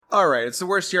All right, it's the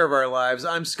worst year of our lives.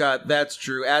 I'm Scott, that's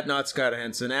Drew, at Not Scott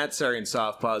Henson, at Sarian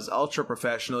Softpaws, ultra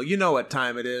professional. You know what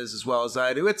time it is as well as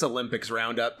I do. It's Olympics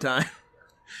roundup time.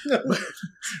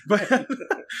 but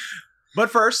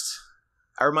first,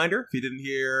 a reminder, if you didn't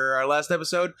hear our last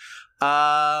episode,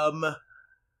 for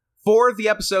the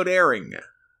episode airing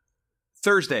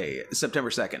Thursday, September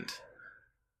 2nd.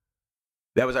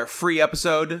 That was our free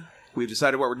episode. We've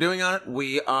decided what we're doing on it.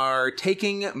 We are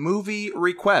taking movie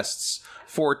requests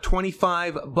for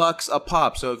 $25 a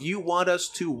pop. So if you want us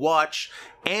to watch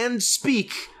and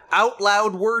speak out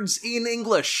loud words in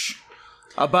English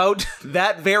about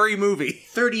that very movie.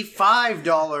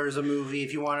 $35 a movie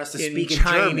if you want us to speak in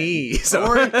Chinese. German.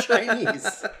 Or in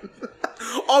Chinese.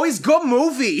 Always good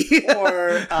movie.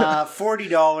 Or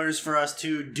 $40 for us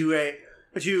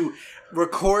to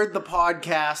record the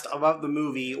podcast about the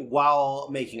movie while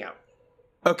making out.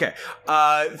 Okay,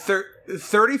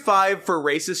 35 for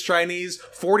racist Chinese,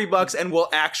 $40, and we'll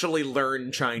actually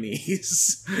learn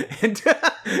Chinese and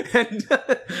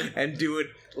do it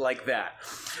like that.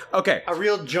 Okay, a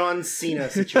real John Cena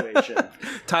situation.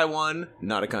 Taiwan,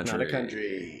 not a country. Not a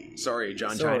country. Sorry,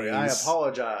 Chinese. I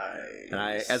apologize.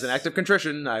 And as an act of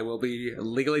contrition, I will be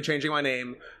legally changing my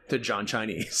name to John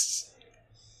Chinese.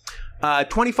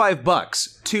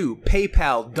 $25 to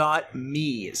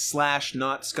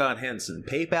paypal.me/notscotthenson.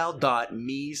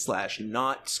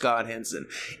 Paypal.me/notscotthenson.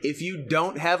 If you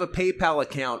don't have a PayPal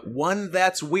account, one,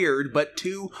 that's weird, but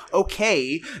two,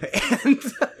 okay. And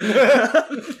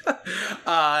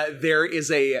there is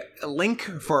a link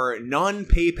for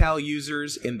non-PayPal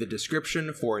users in the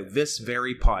description for this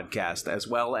very podcast, as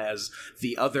well as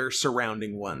the other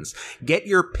surrounding ones. Get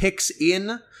your picks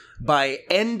in by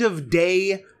end of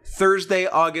day Thursday,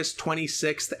 August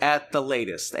 26th at the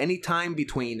latest. Anytime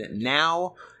between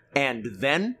now and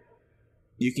then,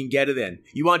 you can get it in.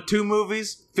 You want 2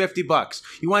 movies? $50.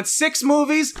 You want 6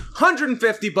 movies?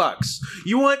 $150.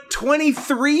 You want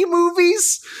 23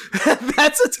 movies?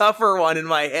 That's a tougher one in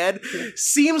my head.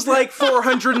 Seems like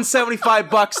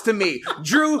 $475 to me.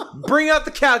 Drew, bring out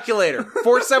the calculator.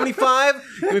 $475?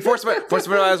 Give me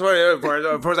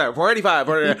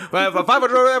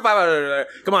 $485.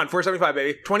 Come on, $475,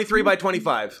 baby. 23 by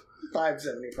 25.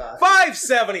 $575.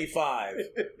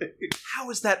 How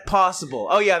is that possible?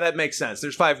 Oh yeah, that makes sense.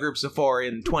 There's 5 groups of 4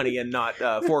 in 20 and not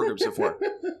 4 groups of 4.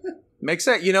 Makes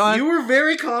sense. You know, you were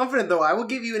very confident, though. I will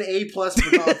give you an A+ for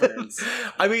confidence.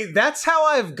 I mean, that's how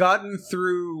I've gotten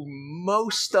through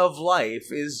most of life,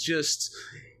 is just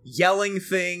yelling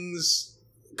things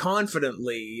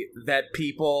confidently that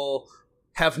people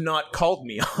have not called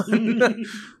me on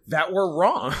that were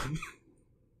wrong.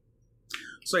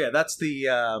 So yeah, that's the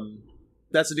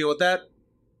deal with that.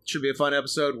 Should be a fun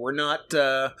episode. We're not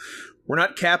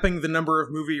capping the number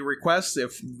of movie requests.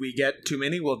 If we get too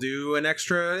many, we'll do an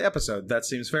extra episode. That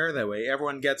seems fair. That way,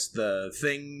 everyone gets the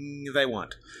thing they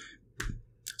want.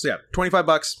 So yeah, $25.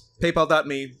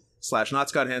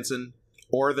 PayPal.me/NotScottHenson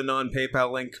or the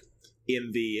non-PayPal link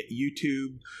in the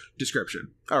YouTube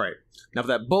description. All right, enough of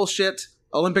that bullshit.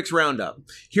 Olympics roundup.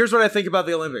 Here's what I think about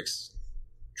the Olympics,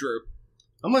 Drew.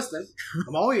 I'm listening.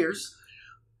 I'm all ears.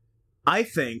 I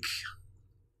think,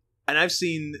 and I've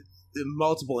seen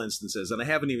multiple instances, and I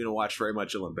haven't even watched very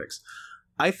much Olympics.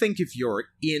 I think if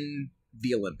you're in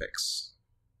the Olympics,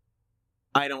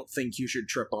 I don't think you should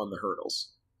trip on the hurdles.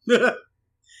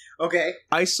 Okay.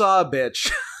 I saw a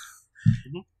bitch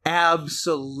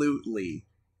absolutely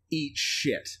eat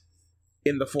shit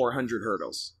in the 400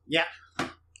 hurdles. Yeah.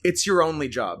 It's your only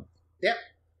job. Yep.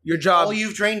 Your job, all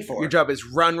you've trained for. Your job is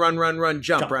run,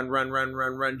 jump, run,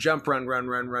 jump,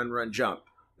 jump.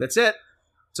 That's it.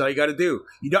 That's all you got to do.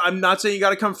 I'm not saying you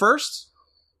got to come first.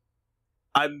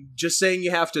 I'm just saying you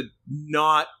have to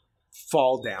not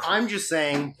fall down. I'm just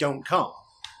saying, don't come.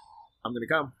 I'm going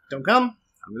to come. Don't come.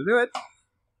 I'm going to do it.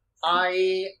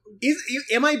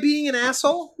 Am I being an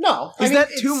asshole? No. Is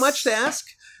that too much to ask?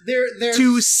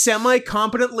 To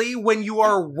semi-competently, when you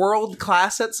are world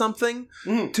class at something,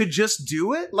 to just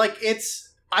do it? Like,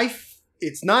 it's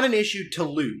not an issue to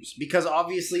lose, because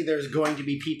obviously there's going to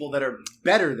be people that are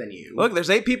better than you. Look,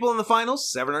 there's 8 people in the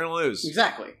finals, 7 are going to lose.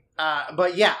 Exactly.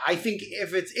 But yeah, I think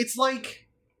if it's like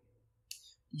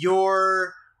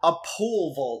you're a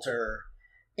pole vaulter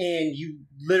and you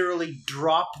literally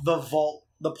drop the pole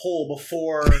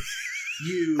before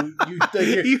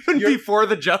before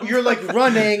the jump, you're like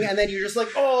running, and then you're just like,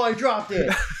 oh, I dropped it.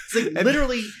 It's like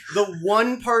literally the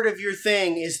one part of your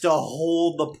thing is to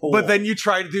hold the pole, but then you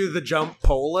try to do the jump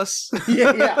poleless.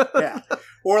 yeah.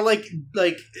 Or like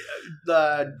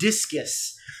the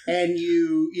discus, and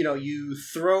you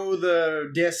throw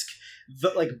the disc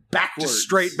backwards. Just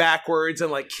straight backwards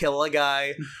and, like, kill a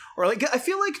guy. Or, like, I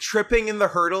feel like tripping in the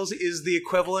hurdles is the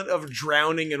equivalent of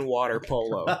drowning in water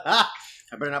polo. I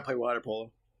better not play water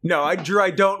polo. No, Drew,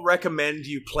 I don't recommend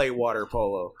you play water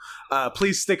polo.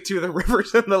 Please stick to the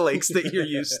rivers and the lakes that you're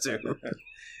used to.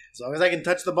 As long as I can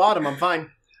touch the bottom, I'm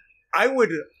fine. I would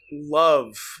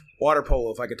love water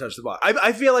polo if I could touch the bottom.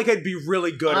 I feel like I'd be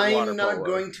really good at water polo. I'm not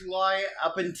going to lie.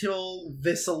 Up until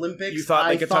this Olympics, you thought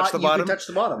they could touch the bottom? Could touch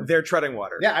the bottom. They're treading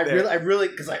water. Yeah, I really,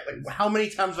 because how many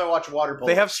times do I watch water polo?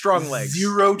 They have strong legs.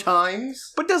 0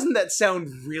 times. But doesn't that sound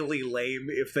really lame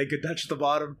if they could touch the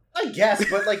bottom? I guess,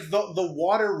 but like the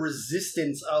water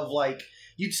resistance of like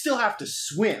you'd still have to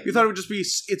swim. You thought it would just be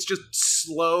it's just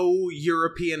slow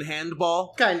European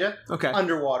handball? Kinda. Okay.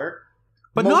 Underwater.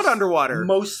 But not underwater.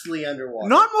 Mostly underwater.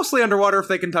 Not mostly underwater if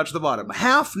they can touch the bottom.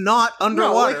 Half not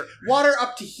underwater. No, like water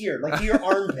up to here, like to your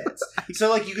armpits. So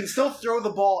like you can still throw the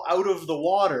ball out of the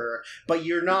water, but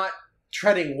you're not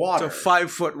treading water. So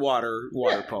 5-foot water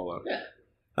polo. Yeah.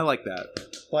 I like that.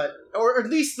 But or at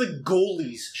least the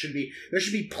goalies there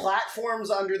should be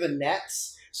platforms under the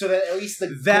nets so that at least the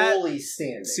goalies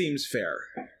stand. Seems fair.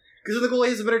 Because the goalie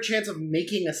has a better chance of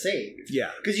making a save. Yeah.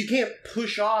 Because you can't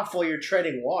push off while you're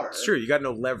treading water. It's true. You got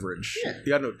no leverage. Yeah.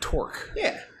 You got no torque.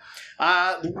 Yeah.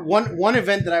 One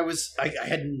event that I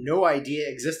had no idea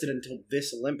existed until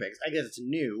this Olympics, I guess it's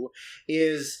new,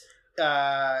 is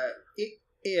I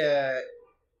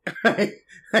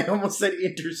almost said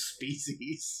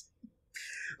interspecies.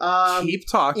 Keep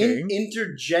talking.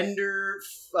 Intergender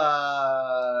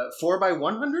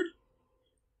 4x100?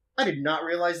 I did not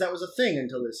realize that was a thing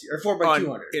until this year. Or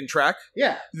 4x200. In track?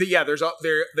 Yeah. They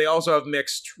also have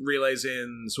mixed relays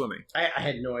in swimming. I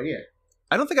had no idea.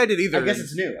 I don't think I did either. I guess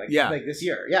it's new. Like this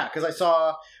year. Yeah, because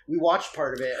we watched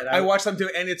part of it. And I watched them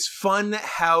too, and it's fun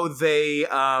how they,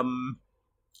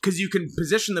 because you can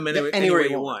position them any way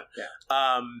you want.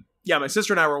 Yeah. My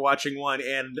sister and I were watching one,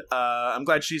 and I'm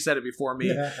glad she said it before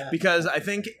me, because I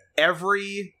think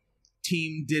every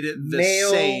team did it the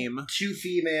same. 2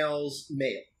 females,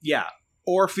 male. Yeah.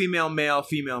 Or female, male,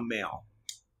 female, male.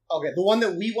 Okay, the one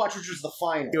that we watched, which was the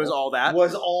final. It was all that?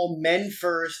 Was all men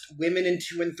first, women in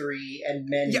 2 and 3, and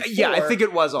men 4. Yeah, I think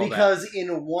it was all because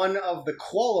in one of the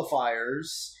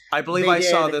qualifiers... I believe I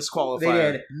saw this qualifier.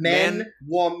 They did man,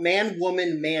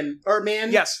 woman, man... Or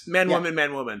man... Yes, man, woman,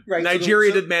 man, woman. Right,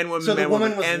 Nigeria did man, woman, man, woman. So the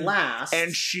woman was last.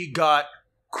 And she got...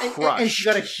 crushed. And she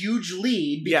got a huge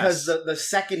lead because the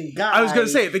second guy. I was going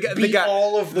to say the guy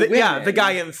all of the women. Yeah, the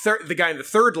guy in the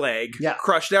third leg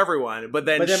crushed everyone. But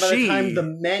then by the time the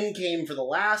men came for the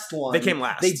last one, they came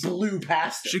last. They blew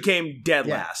past her. She came dead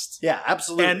last. Yeah,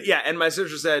 absolutely. And my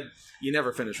sister said, "You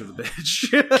never finish with a bitch."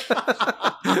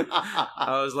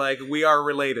 I was like, "We are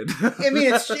related." I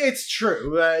mean, it's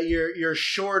true. You're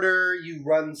shorter. You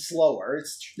run slower.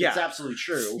 It's absolutely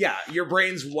true. Yeah, your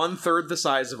brain's 1/3 the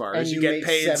size of ours. And you get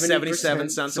paid 77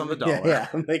 cents on the dollar. Yeah.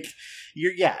 Like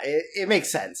it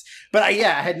makes sense. But I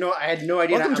had no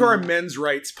idea. Welcome to our men's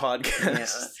rights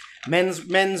podcast. Yeah.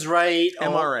 Men's right,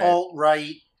 MRA, alt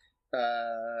right.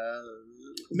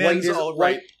 Men's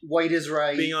white is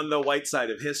right. Being on the white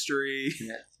side of history.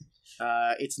 Yeah.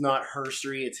 It's not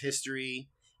herstory, it's history.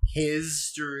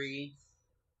 History.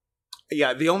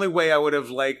 Yeah, the only way I would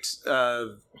have liked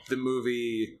the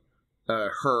movie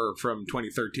Her from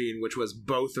 2013, which was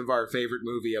both of our favorite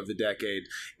movie of the decade,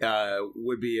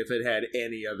 would be if it had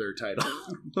any other title.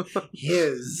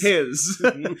 His.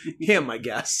 Him, I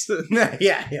guess.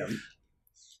 Yeah, him.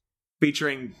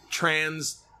 Featuring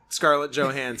trans Scarlett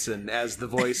Johansson as the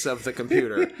voice of the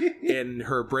computer in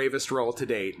her bravest role to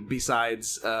date,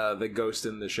 besides the Ghost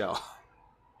in the Shell,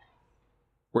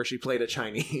 where she played a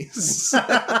Chinese.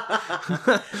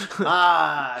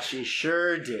 She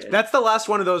sure did. That's the last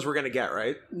one of those we're going to get,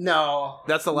 right? No.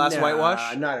 That's the last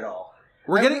whitewash? Not at all.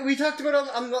 We talked about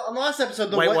on the last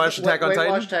episode. The whitewash Attack on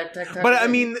Titan? But I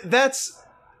mean, that's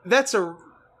a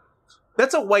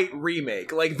white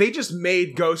remake. Like, they just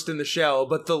made Ghost in the Shell,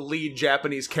 but the lead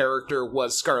Japanese character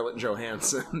was Scarlett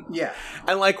Johansson. Yeah.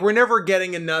 And, like, we're never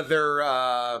getting another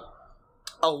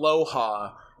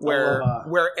Aloha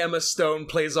where Emma Stone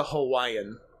plays a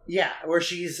Hawaiian. Yeah, where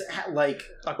she's like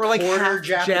quarter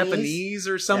Japanese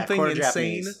or something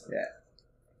insane. Japanese. Yeah.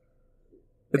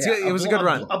 It was a good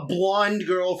run. A blonde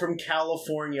girl from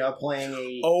California playing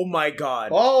a... Oh my god.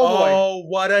 Oh boy. Oh,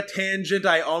 what a tangent.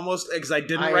 Because I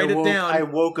didn't write it down. I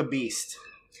woke a beast.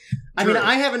 I mean,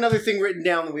 I have another thing written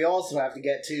down that we also have to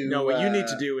get to. No, what you need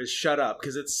to do is shut up,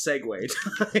 because it's segue time.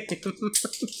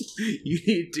 You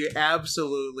need to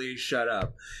absolutely shut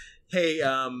up. Hey,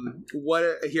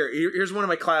 here's one of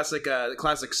my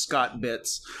classic Scott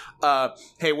bits.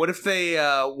 Hey, what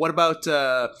about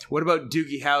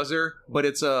Doogie Howser, but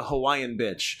it's a Hawaiian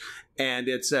bitch, and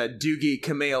it's Doogie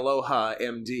Kamealoha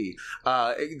MD.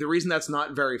 The reason that's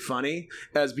not very funny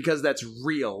is because that's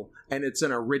real, and it's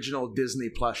an original Disney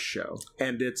Plus show,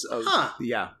 and it's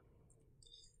yeah.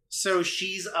 So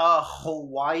she's a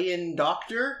Hawaiian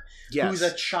doctor who's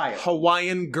a child.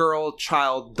 Hawaiian girl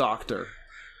child doctor.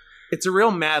 It's a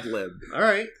real Mad Lib. All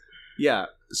right. Yeah.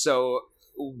 So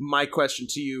my question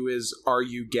to you is, are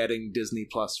you getting Disney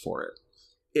Plus for it?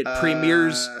 It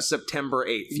premieres September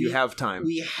 8th. You have time.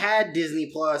 We had Disney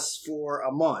Plus for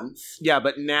a month. Yeah,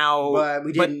 but now... But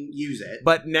we didn't use it.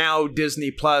 But now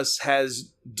Disney Plus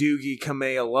has Doogie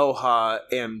Kamealoha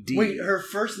MD. Wait, her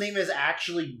first name is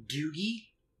actually Doogie?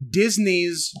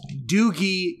 Disney's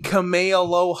Doogie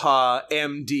Kamealoha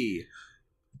MD.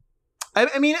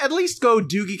 I mean, at least go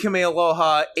Doogie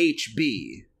Kamealoha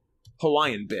HB.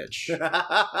 Hawaiian bitch.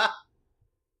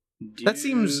 That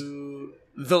seems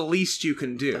the least you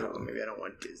can do. Oh, maybe I don't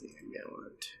want Disney. Maybe I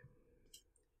want...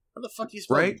 How the fuck do you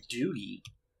spell Doogie?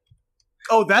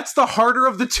 Oh, that's the harder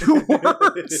of the two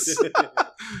words.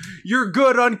 You're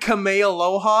good on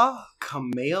Kamealoha?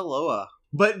 Kamealoha.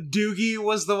 But Doogie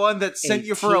was the one that sent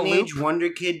you for a loop? Teenage wonder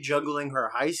kid juggling her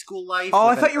high school life. Oh,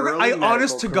 I thought you were...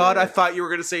 honest to God, I thought you were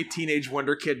going to say Teenage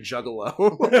Wonder Kid Juggalo.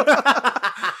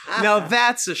 Now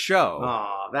that's a show.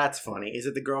 Oh, that's funny. Is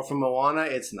it the girl from Moana?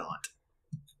 It's not.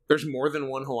 There's more than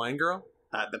one Hawaiian girl?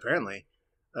 Apparently.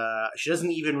 She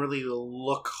doesn't even really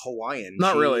look Hawaiian.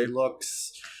 Not really. She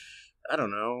looks, I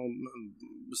don't know,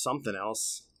 something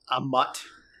else. A mutt.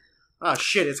 Oh,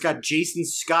 shit, it's got Jason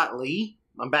Scott Lee.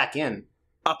 I'm back in.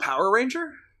 A Power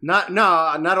Ranger? Not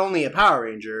only a Power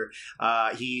Ranger,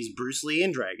 he's Bruce Lee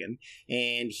in Dragon,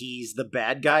 and he's the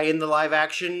bad guy in the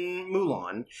live-action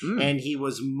Mulan, and he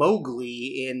was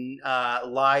Mowgli in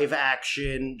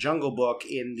live-action Jungle Book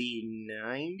in the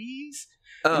 90s?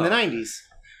 Oh. In the 90s.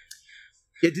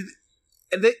 Yeah,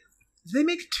 did they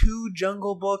make two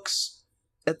Jungle Books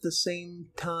at the same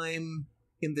time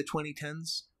in the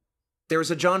 2010s? There was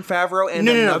a Jon Favreau and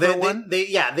another one?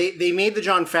 They made the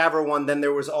Jon Favreau one, then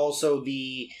there was also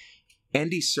the...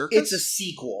 Andy Serkis? It's a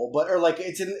sequel,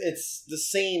 it's the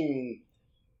same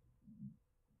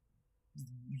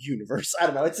universe. I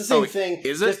don't know. It's the same thing.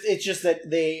 Is it? It's just that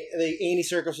Andy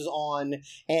Serkis was on,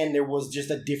 and there was just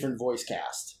a different voice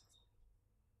cast.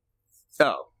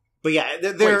 Oh. But yeah,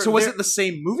 so was it the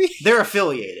same movie? They're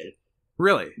affiliated.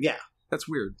 Really? Yeah. That's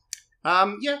weird.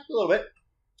 Yeah, a little bit.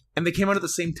 And they came out at the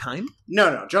same time?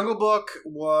 No. Jungle Book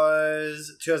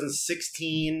was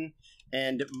 2016,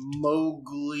 and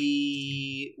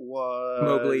Mowgli was...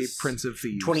 Mowgli, Prince of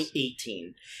Thieves.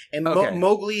 2018. And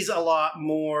Mowgli's a lot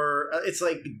more... It's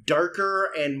like darker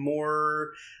and more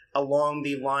along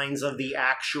the lines of the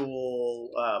actual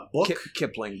book.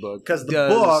 Kipling book. Because the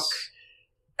book...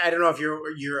 I don't know if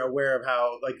you're aware of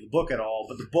how, like, the book at all,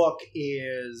 but the book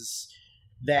is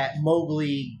that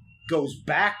Mowgli goes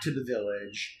back to the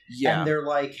village, and they're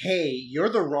like, hey, you're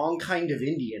the wrong kind of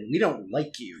Indian. We don't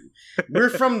like you. We're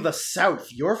from the south.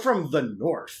 You're from the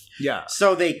north. Yeah.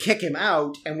 So they kick him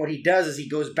out, and what he does is he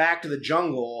goes back to the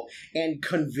jungle and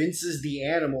convinces the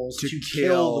animals to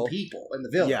kill the people in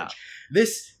the village. Yeah.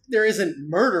 There isn't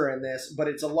murder in this, but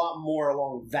it's a lot more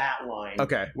along that line.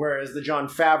 Okay. Whereas the Jon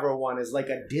Favreau one is like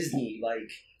a Disney, like,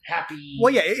 happy...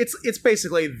 Well, yeah, it's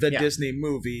basically the Disney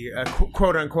movie,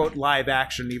 quote-unquote live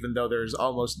action, even though there's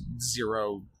almost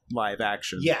zero live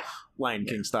action. Yeah. Lion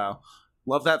King style.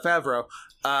 Love that Favreau.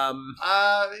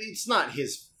 It's not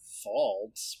his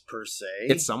fault, per se.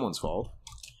 It's someone's fault.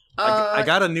 I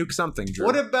gotta nuke something, Drew.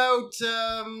 What about...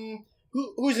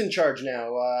 Who's in charge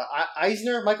now?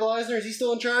 Eisner? Michael Eisner? Is he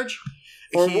still in charge?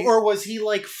 Or was he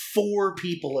like 4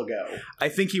 people ago? I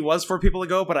think he was 4 people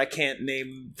ago, but I can't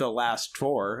name the last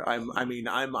 4. I'm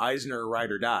Eisner, ride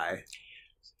or die.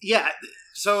 Yeah,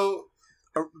 so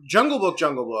Jungle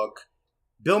Book.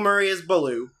 Bill Murray as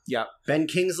Baloo. Yeah. Ben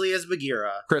Kingsley as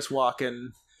Bagheera. Chris Walken.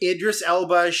 Idris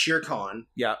Elba as Shere Khan.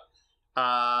 Yeah.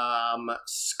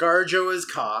 ScarJo as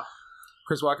Kaa.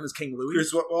 Chris Walken is King Louie.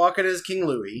 Chris Walken is King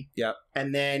Louie. Yep.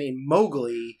 And then in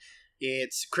Mowgli,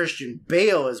 it's Christian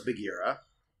Bale as Bagheera,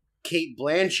 Kate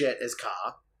Blanchett as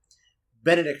Kaa,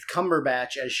 Benedict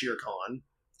Cumberbatch as Shere Khan,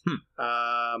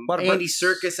 Andy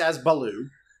Serkis as Baloo,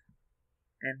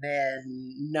 and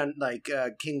then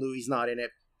King Louie's not in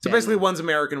it. So basically, one's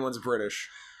American, one's British.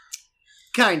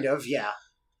 Kind of, yeah.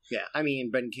 Yeah, I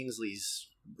mean, Ben Kingsley's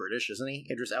British, isn't he?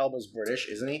 Idris Elba's British,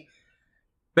 isn't he?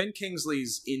 Ben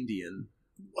Kingsley's Indian.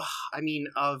 I mean,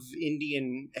 of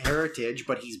Indian heritage,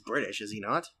 but he's British, is he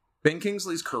not? Ben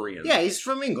Kingsley's Korean. Yeah, he's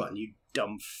from England, you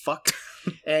dumb fuck.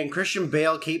 And Christian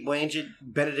Bale, Kate Blanchett,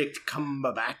 Benedict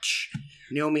Cumberbatch,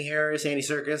 Naomi Harris, Andy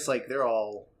Serkis, like, they're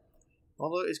all...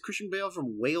 Although, is Christian Bale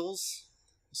from Wales?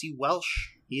 Is he Welsh?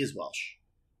 He is Welsh.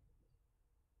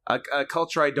 A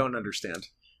culture I don't understand.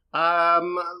 A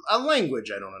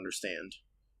language I don't understand.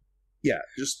 Yeah,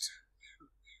 just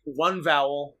one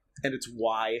vowel, and it's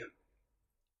Y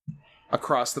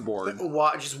across the board.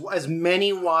 Just as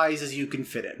many Y's as you can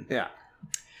fit in. Yeah.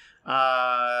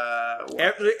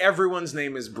 Everyone's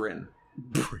name is Bryn.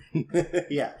 Bryn.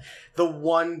 Yeah. The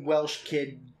one Welsh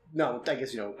kid... No, I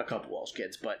guess, a couple Welsh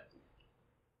kids, but...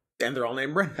 And they're all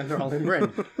named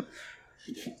Bryn.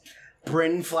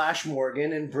 Bryn Flash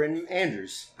Morgan and Bryn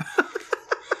Andrews.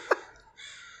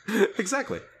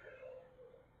 Exactly.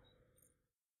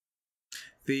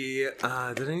 Did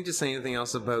I need to say anything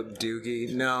else about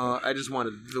Doogie? No, I just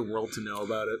wanted the world to know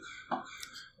about it.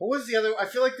 What was the other? I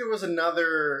feel like there was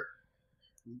another,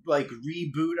 like,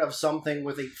 reboot of something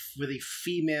with a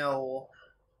female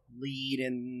lead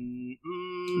in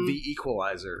The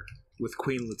Equalizer with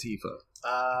Queen Latifah.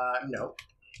 No.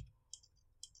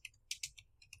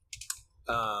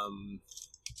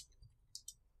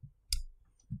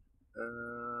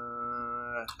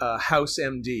 House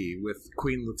MD with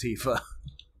Queen Latifah.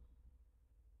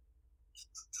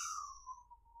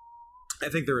 I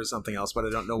think there is something else, but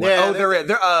I don't know what. Yeah, there is.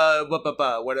 What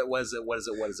is it?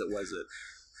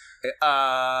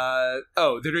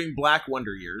 They're doing Black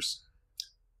Wonder Years.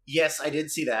 Yes, I did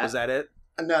see that. Was that it?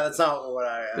 No, that's not what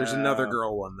I... There's another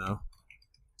girl one, though.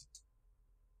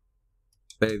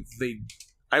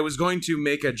 I was going to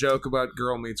make a joke about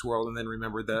Girl Meets World and then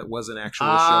remembered that was an actual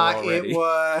show already. It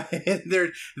was...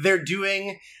 they're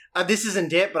doing... this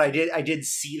isn't it, but I did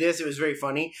see this. It was very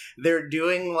funny. They're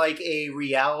doing, like, a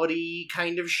reality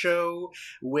kind of show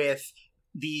with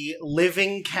the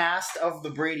living cast of the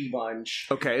Brady Bunch.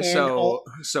 Okay, so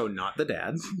not the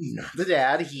dad. Not the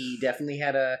dad. He definitely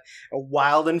had a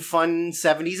wild and fun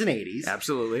 70s and 80s.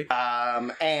 Absolutely.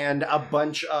 And a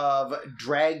bunch of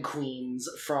drag queens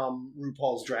from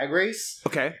RuPaul's Drag Race.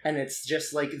 Okay. And it's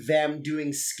just, like, them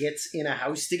doing skits in a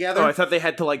house together. Oh, I thought they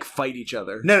had to, like, fight each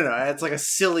other. No. It's like a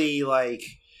silly, like...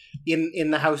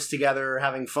 In the house together,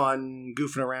 having fun,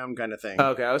 goofing around kind of thing.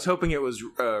 Okay, I was hoping it was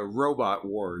Robot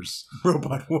Wars.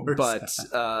 Robot Wars.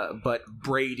 But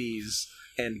Brady's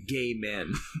and gay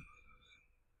men.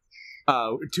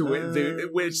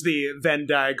 Which the Venn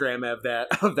diagram of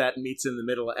that meets in the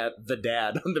middle at the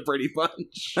dad on the Brady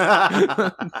Bunch.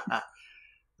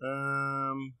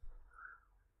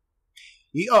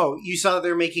 You saw that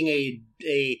they're making a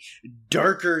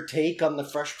darker take on the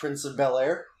Fresh Prince of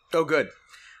Bel-Air? Oh, good.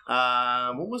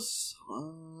 What was...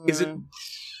 Is it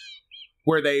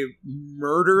where they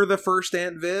murder the first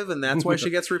Aunt Viv and that's why she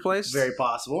gets replaced? Very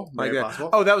possible. Very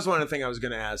possible. Oh, that was one of the things I was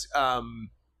going to ask.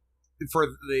 For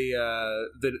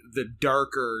the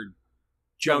darker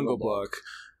Jungle Book,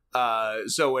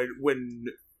 so when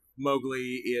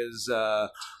Mowgli is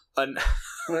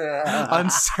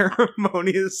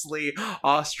unceremoniously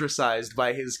ostracized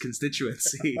by his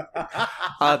constituency.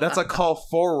 That's a call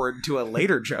forward to a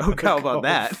later joke. How about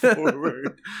that?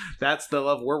 That's the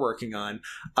love we're working on.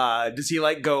 Does he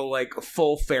go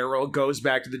full feral, goes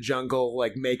back to the jungle,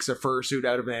 makes a fursuit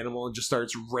out of an animal and just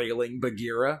starts railing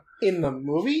Bagheera? In the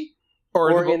movie?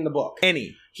 Or in the book?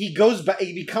 Any. He goes back,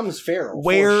 he becomes feral.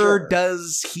 Where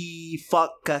does he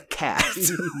fuck a cat?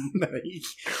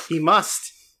 He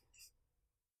must.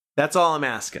 That's all I'm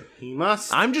asking. He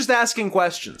must. I'm just asking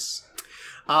questions.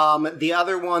 The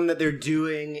other one that they're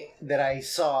doing that I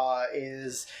saw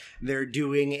is they're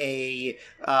doing a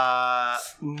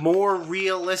more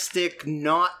realistic,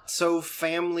 not so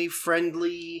family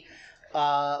friendly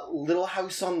Little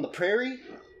House on the Prairie.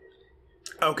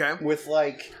 Okay. With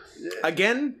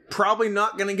again, probably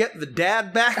not going to get the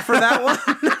dad back for that one.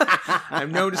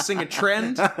 I'm noticing a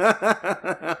trend.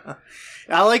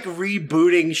 I like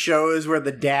rebooting shows where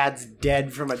the dad's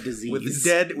dead from a disease.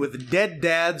 With dead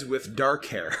dads with dark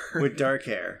hair. With dark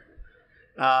hair.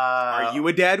 Are you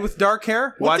a dad with dark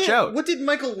hair? Watch out. What did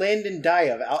Michael Landon die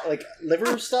of?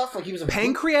 Liver stuff? He was a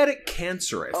pancreatic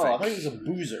cancer, I think. Oh, I thought he was a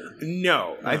boozer.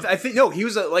 No. I think no, he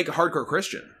was a hardcore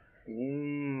Christian.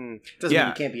 Doesn't mean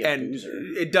he can't be a boozer.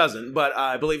 It doesn't, but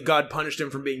I believe God punished him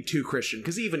for being too Christian,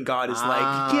 because even God is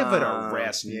give it a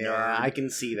rest, yeah, nerd. I can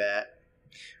see that.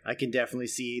 I can definitely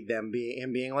see him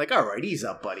being like, all right, ease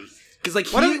up, buddy.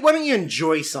 Because why don't you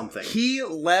enjoy something? He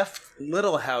left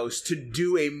Little House to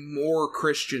do a more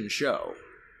Christian show.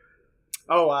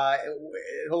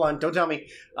 Hold on, don't tell me.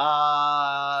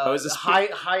 Is this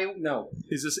No.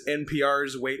 Is this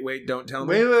NPR's Wait, Don't Tell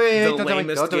Me? Wait, the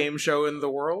lamest game show in the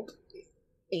world?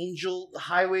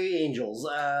 Highway Angels.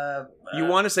 You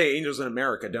want to say Angels in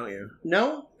America, don't you?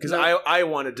 No? Because I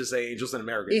wanted to say Angels in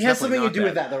America. It has something to do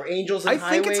with that, though. Angels and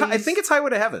Highways. I think it's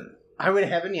Highway to Heaven. Highway to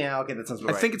Heaven? Yeah, okay, that sounds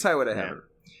right. I think it's Highway to Heaven.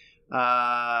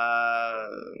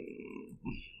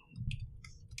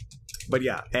 But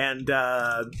yeah, and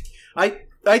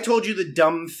I told you the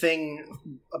dumb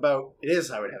thing about it is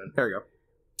Highway to Heaven. There you go.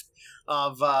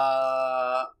 Of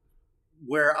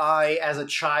where I, as a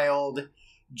child,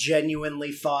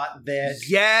 genuinely thought that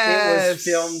it was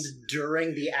filmed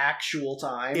during the actual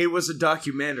time. It was a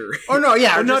documentary. Oh no,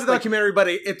 yeah, or not a documentary, but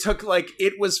it took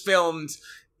it was filmed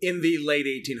in the late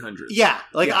 1800s. Yeah,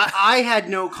 I had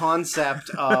no concept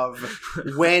of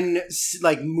when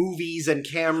movies and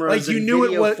cameras. You knew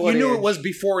it was. You knew it was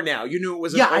before now. You knew it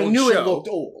was. I knew it looked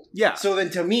old. Yeah. So then,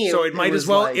 to me, it might as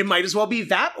well. It might as well be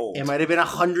that old. It might have been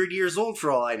 100 years old for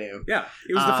all I knew. Yeah,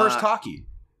 it was the first talkie.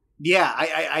 Yeah,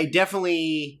 I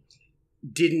definitely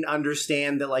didn't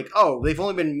understand that they've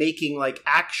only been making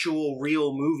actual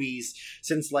real movies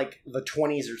since the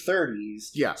 20s or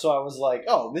 30s. Yeah. So I was like,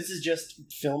 oh, this is just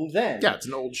filmed then. Yeah, it's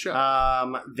an old show.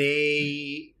 I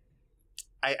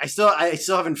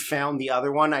still haven't found the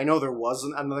other one. I know there was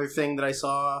another thing that I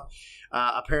saw.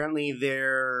 Apparently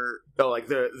they're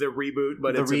the reboot,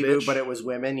 but it's a bitch. But it was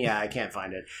women. Yeah, I can't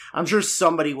find it. I'm sure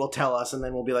somebody will tell us, and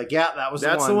then we'll be like, "Yeah,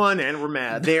 that's the one," and we're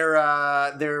mad. They're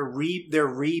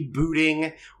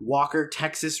rebooting Walker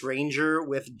Texas Ranger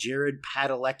with Jared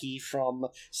Padalecki from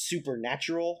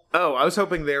Supernatural. Oh, I was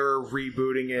hoping they were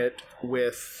rebooting it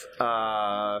with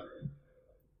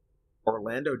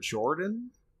Orlando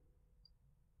Jordan.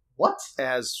 What?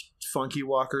 As Funky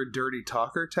Walker, Dirty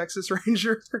Talker, Texas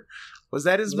Ranger? Was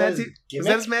that his Mad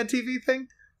TV thing?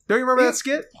 Don't you remember that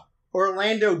skit?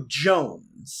 Orlando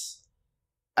Jones.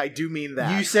 I do mean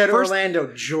that. You said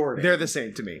Orlando Jordan. They're the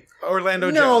same to me. Orlando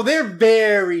Jones. No, they're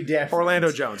very different.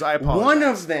 Orlando Jones. I apologize. One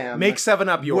of them make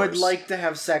 7-Up yours. Would like to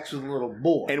have sex with a little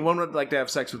boy. And one would like to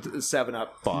have sex with a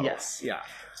 7-Up bottle. Yes. Yeah.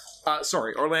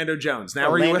 Sorry, Orlando Jones.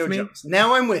 Now are you with me? Jones.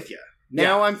 Now I'm with you.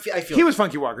 Now I feel he was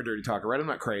Funky Walker, Dirty Talker, right? I'm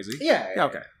not crazy. Yeah.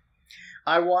 Okay.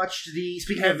 I watched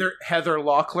Heather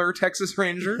Locklear, Texas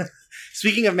Ranger.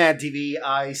 Speaking of Mad TV,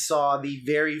 I saw the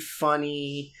very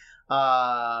funny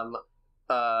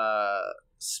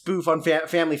spoof on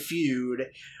Family Feud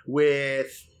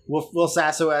with Will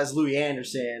Sasso as Louis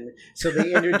Anderson. So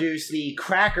they introduced the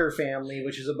Cracker family,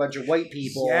 which is a bunch of white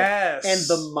people. Yes. And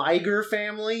the Miger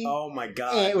family. Oh my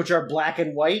god. Which are black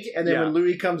and white. And then when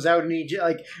Louis comes out and and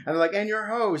they're like, and your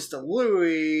host,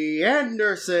 Louis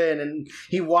Anderson. And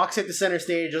he walks at the center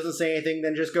stage, doesn't say anything,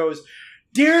 then just goes,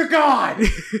 "Dear God,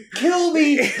 kill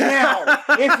me now.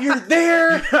 If you're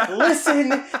there,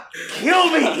 listen,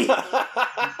 kill me.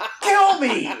 Kill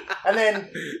me." And then,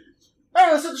 all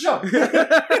right, let's start the show.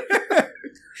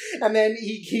 And then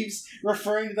he keeps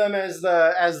referring to them as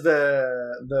the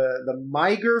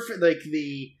Miger,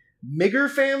 the Migger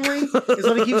family is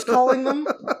what he keeps calling them.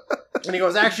 And he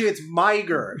goes, actually, it's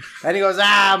Miger. And he goes,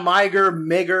 Miger,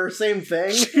 Migger, same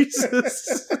thing.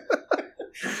 Jesus.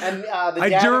 And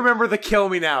I do remember the kill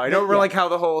me now. I don't remember how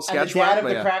the whole sketch went. And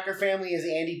the dad of the Cracker family is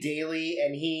Andy Daly,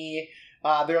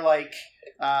 and they're like,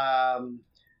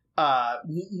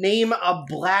 name a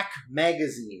black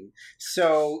magazine.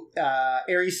 So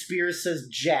Aries Spears says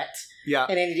Jet. Yeah.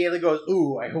 And Andy Daly goes,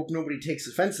 "Ooh, I hope nobody takes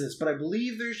offense to this, but I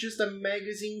believe there's just a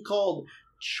magazine called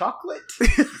Chocolate."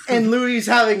 And Louis is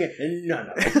having none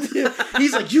of it.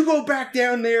 He's like, "You go back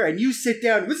down there and you sit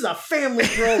down. This is a family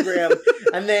program."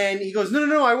 And then he goes,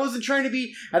 No, I wasn't trying to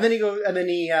be. And then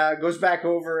he goes back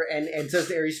over and says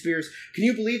to Aries Spears, "Can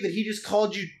you believe that he just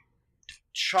called you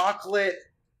Chocolate?"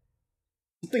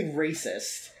 Something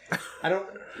racist.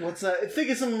 Think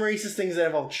of some racist things that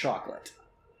involve chocolate.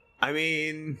 I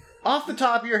mean, off the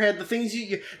top of your head, the things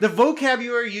the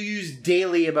vocabulary you use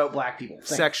daily about black people.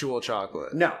 Sexual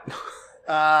chocolate. No.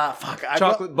 Fuck.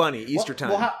 Chocolate bunny, Easter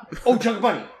time. Chocolate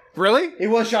bunny. Really? It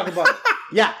was chocolate bunny.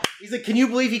 Yeah. He's like, "Can you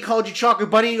believe he called you chocolate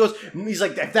bunny?" He's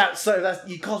like, if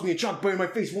he calls me a chocolate bunny in my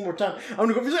face one more time, I'm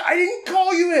gonna go. He's like, "I didn't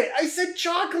call you it. I said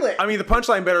chocolate." I mean, the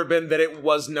punchline better have been that it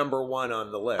was number one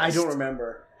on the list. I don't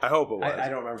remember. I hope it was. I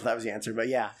don't remember if that was the answer, but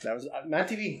yeah, that was Mad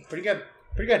TV. Pretty good.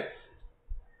 Pretty good.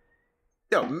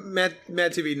 No, Mad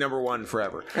TV number one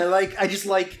forever. And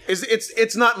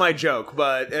it's not my joke,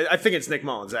 but I think it's Nick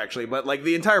Mullins actually. But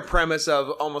the entire premise of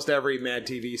almost every Mad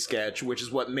TV sketch, which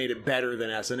is what made it better than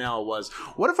SNL, was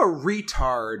what if a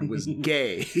retard was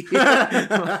gay?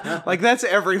 That's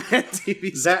every Mad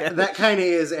TV sketch. That kind of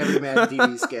is every Mad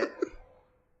TV skit.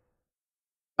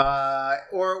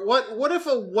 Or what if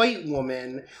a white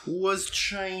woman was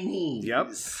Chinese?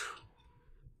 Yep.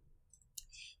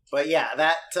 But yeah,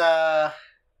 that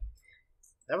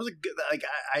was a good. Like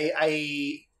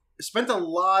I spent a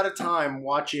lot of time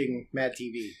watching Mad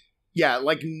TV. Yeah,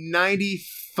 like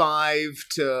 95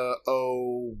 to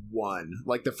 01.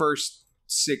 Like the first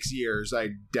 6 years, I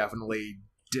definitely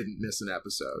didn't miss an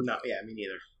episode. No, yeah, me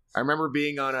neither. I remember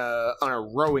being on a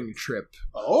rowing trip.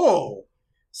 Oh,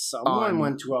 someone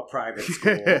went to a private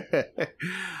school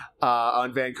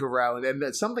on Vancouver Island, and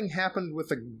that something happened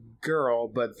with a girl,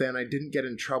 but then I didn't get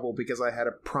in trouble because I had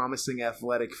a promising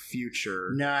athletic future.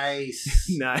 Nice.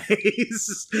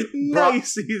 Nice.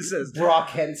 Nice, he says. Brock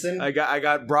Henson. I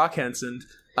got Brock Henson.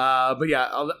 But yeah,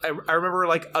 I remember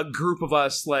like a group of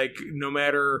us, like no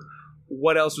matter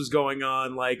what else was going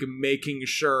on, like making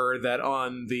sure that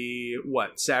on the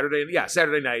Saturday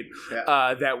night,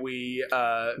 that we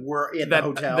were in the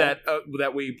hotel,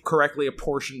 that we correctly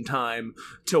apportioned time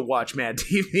to watch Mad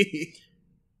TV.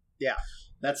 Yeah,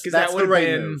 that's that would the right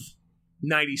have been move.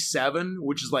 97,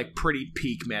 which is like pretty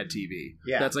peak Mad TV.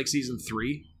 Yeah, that's like season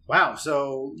 3. Wow,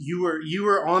 so you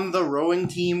were on the rowing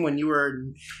team when you were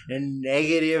in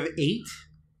 -8?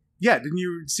 Yeah, didn't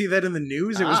you see that in the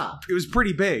news? It was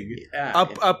pretty big. Yeah,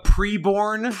 a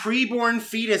preborn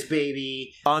fetus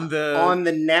baby on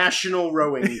the national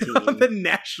rowing team. On the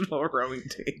national rowing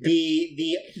team.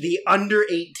 The under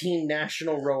 18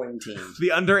 national rowing team.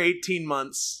 The under 18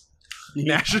 months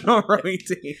national rowing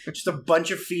team. Just a bunch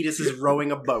of fetuses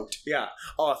rowing a boat. Yeah.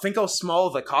 Oh, think how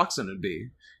small the coxswain would be,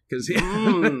 because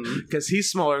he's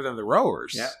smaller than the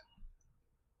rowers. Yeah.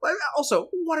 Also,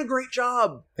 what a great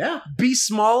job. Yeah. Be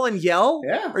small and yell?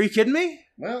 Yeah. Are you kidding me?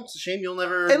 Well, it's a shame you'll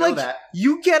never know that.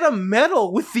 You get a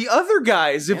medal with the other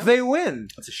guys if they win.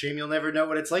 It's a shame you'll never know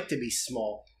what it's like to be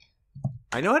small.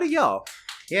 I know how to yell.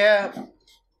 Yeah.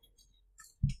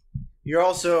 You're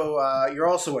also a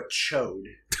chode.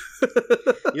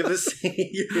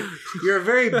 You're a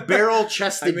very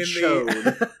barrel-chested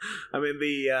chode. I'm in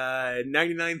the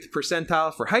 99th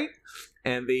percentile for height.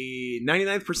 And the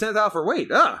 99th percentile for weight.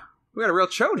 We got a real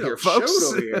chode here, folks. Chode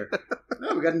over here.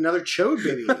 Oh, we got another chode,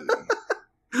 baby.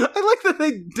 I like that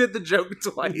they did the joke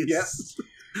twice. Yes.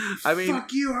 I mean,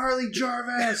 fuck you, Harley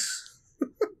Jarvis.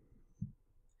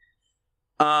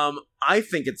 I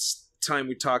think it's time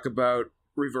we talk about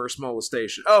reverse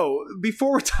molestation. Oh,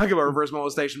 before we talk about reverse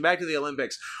molestation, back to the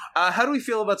Olympics. How do we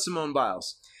feel about Simone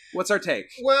Biles? What's our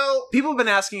take? Well, people have been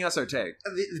asking us our take.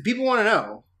 The people want to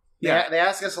know. Yeah, they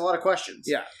ask us a lot of questions.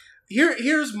 Yeah.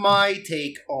 Here's my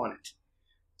take on it.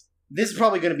 This is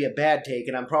probably going to be a bad take,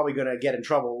 and I'm probably going to get in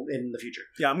trouble in the future.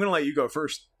 Yeah, I'm going to let you go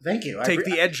first. Thank you. Take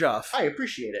the edge off. I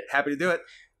appreciate it. Happy to do it.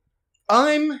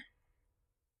 I'm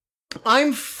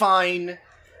fine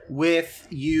with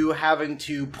you having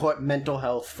to put mental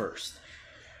health first.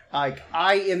 Like,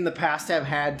 I, in the past, have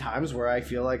had times where I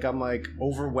feel like I'm, like,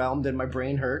 overwhelmed and my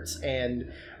brain hurts,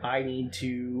 and I need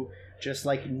to just,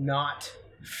 like, not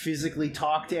physically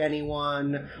talk to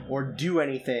anyone or do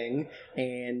anything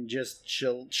and just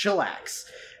chillax,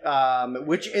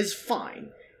 which is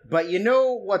fine. But you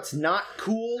know what's not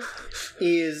cool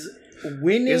is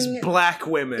black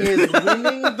women is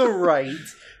winning the right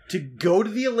to go to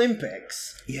the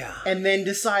Olympics, and then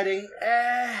deciding,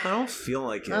 I don't feel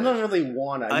like it. I don't really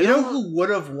wanna. You know who would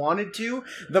have wanted to?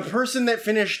 The person that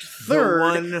finished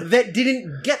third, that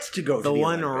didn't get to go to the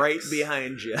Olympics. The one right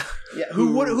behind you. Yeah,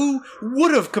 who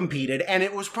would have competed, and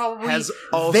it was probably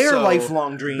their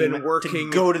lifelong dream been working to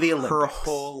go to the Olympics. Her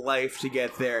whole life to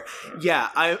get there. Yeah,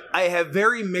 I have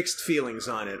very mixed feelings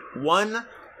on it. One,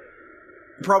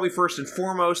 probably first and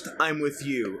foremost, I'm with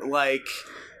you. Like,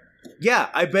 yeah,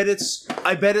 I bet it's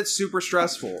super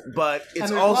stressful, but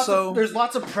it's also there's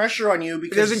lots of pressure on you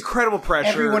because there's incredible pressure.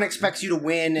 Everyone expects you to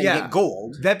win and get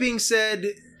gold. That being said,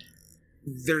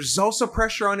 there's also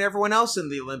pressure on everyone else in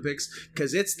the Olympics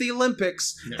because it's the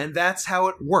Olympics and that's how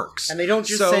it works. And they don't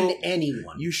just send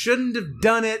anyone. You shouldn't have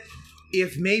done it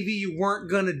if maybe you weren't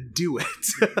going to do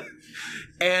it.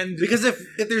 And because if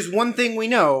there's one thing we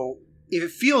know, if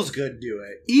it feels good, do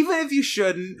it. Even if you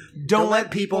shouldn't, don't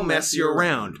let people mess you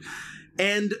around.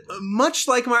 And much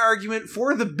like my argument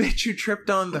for the bitch who tripped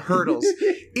on the hurdles,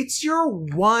 it's your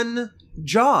one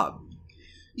job.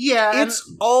 Yeah.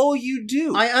 It's all you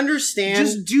do. I understand.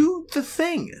 Just do the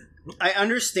thing. I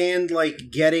understand,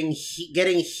 like, getting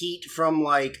heat from,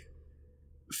 like,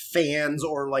 fans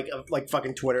or, like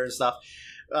fucking Twitter and stuff.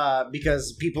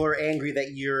 Because people are angry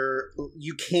that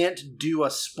you can't do a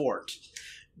sport.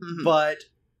 Mm-hmm. But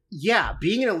yeah,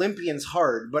 being an Olympian's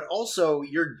hard, but also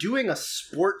you're doing a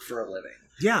sport for a living.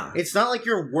 Yeah. It's not like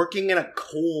you're working in a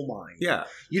coal mine. Yeah.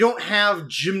 You don't have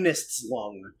gymnast's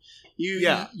lung.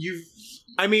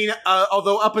 I mean,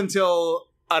 although up until,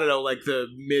 I don't know, like the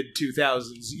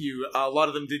mid-2000s, a lot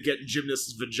of them did get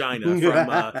gymnast's vagina from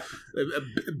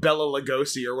Bella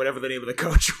Lugosi or whatever the name of the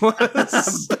coach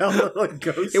was. Bella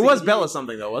Lugosi. It was Bella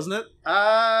something, though, wasn't it?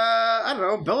 I don't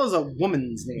know. Bella's a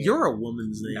woman's name. You're a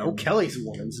woman's name. No, Kelly's a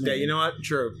woman's name. Yeah, you know what?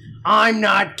 True. I'm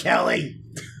not Kelly.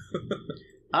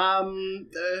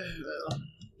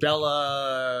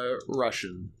 Bella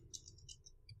Russian.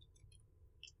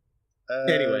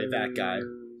 Anyway, that guy.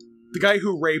 The guy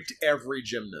who raped every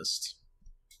gymnast.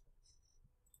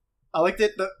 I like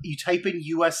that you type in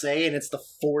USA and it's the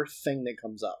fourth thing that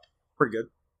comes up. Pretty good.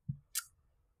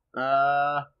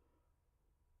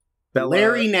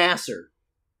 Larry Nasser.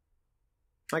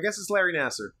 I guess it's Larry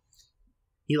Nasser.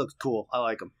 He looks cool. I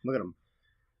like him. Look at him.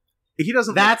 He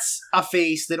doesn't. That's a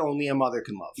face that only a mother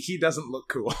can love. He doesn't look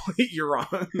cool. You're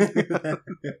wrong.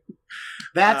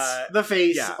 That's the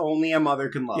face only a mother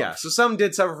can love. Yeah. So some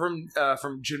did suffer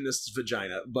from gymnast's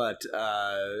vagina, but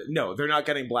no, they're not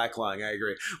getting black lung. I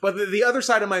agree. But the other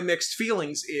side of my mixed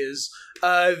feelings is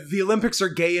the Olympics are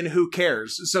gay and who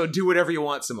cares? So do whatever you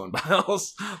want, Simone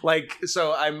Biles.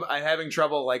 So I'm having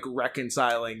trouble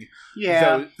reconciling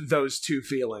those two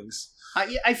feelings.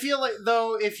 I feel like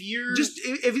though if you're just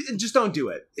don't do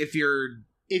it. If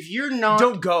you're not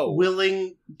don't go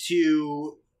willing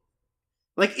to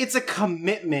it's a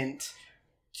commitment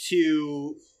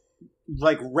to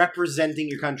representing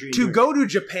your country. To go to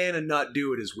Japan and not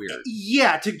do it is weird.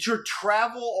 Yeah, to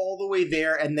travel all the way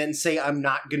there and then say I'm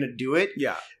not going to do it.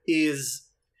 Yeah, is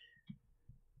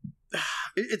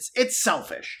it's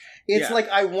selfish. It's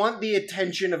I want the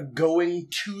attention of going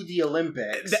to the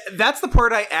Olympics. That's the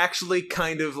part I actually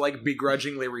kind of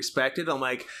begrudgingly respected. I'm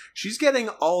like, she's getting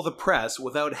all the press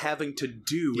without having to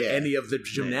do any of the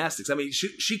gymnastics. I mean,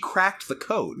 she cracked the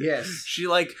code. Yes.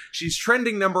 She's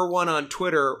trending #1 on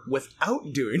Twitter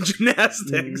without doing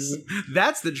gymnastics. Mm-hmm.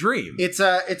 That's the dream. It's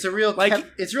a real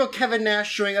it's real Kevin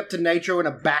Nash showing up to Nitro in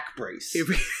a back brace.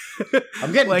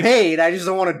 I'm getting paid, I just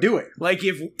don't want to do it.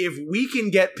 If we can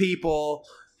get people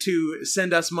to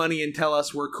send us money and tell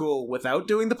us we're cool without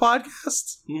doing the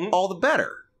podcast, all the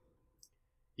better.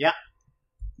 Yeah.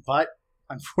 But,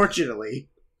 unfortunately...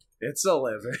 It's a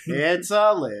living. It's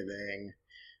a living.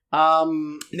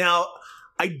 Now,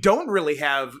 I don't really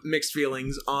have mixed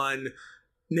feelings on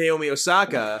Naomi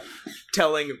Osaka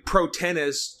telling pro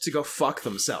tennis to go fuck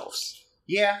themselves.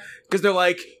 Yeah. Because they're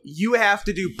like, you have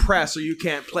to do press or you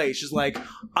can't play. She's like,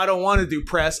 I don't want to do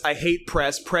press. I hate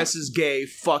press. Press is gay.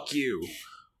 Fuck you.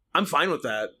 I'm fine with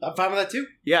that. I'm fine with that too.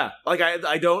 Yeah. I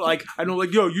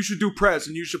don't yo, you should do press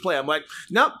and you should play. I'm like,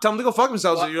 no, tell them to go fuck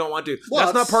themselves if you don't want to. Well,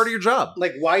 that's not part of your job.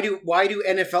 Why do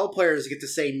NFL players get to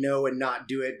say no and not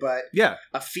do it, but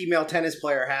a female tennis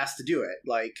player has to do it?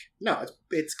 No,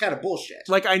 it's kind of bullshit.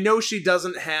 I know she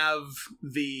doesn't have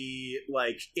the,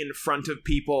 in front of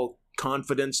people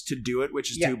confidence to do it, which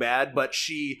is too bad, but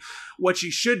what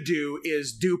she should do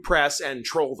is do press and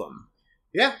troll them.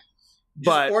 Yeah.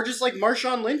 Or just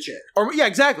Marshawn Lynch it. Or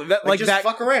exactly. That just that,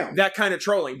 fuck around. That kind of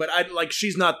trolling. But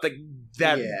she's not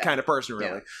that kind of person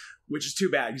really. Yeah. Which is too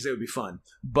bad because it would be fun.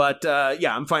 But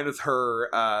I'm fine with her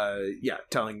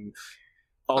telling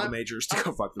all the majors to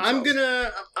go fuck themselves.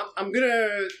 I'm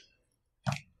gonna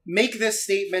make this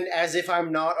statement as if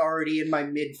I'm not already in my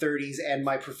mid-30s and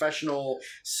my professional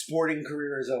sporting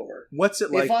career is over. What's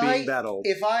it like being that old?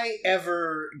 If I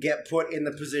ever get put in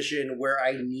the position where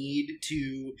I need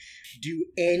to do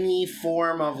any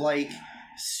form of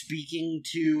speaking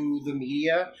to the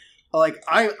media,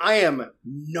 I am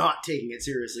not taking it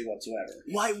seriously whatsoever.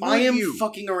 Why would I am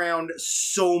fucking around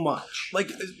so much.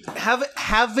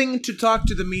 Having to talk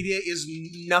to the media is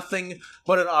nothing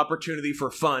but an opportunity for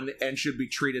fun and should be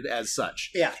treated as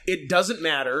such. Yeah. It doesn't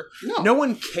matter. No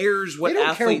one cares what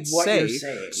athletes say.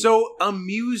 So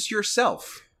amuse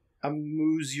yourself.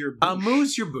 Amuse your boosh.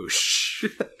 Amuse your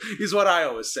boosh is what I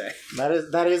always say.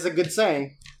 That is a good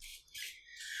saying.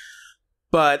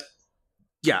 But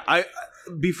yeah,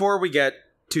 before we get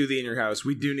to the In Your House,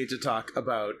 we do need to talk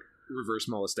about reverse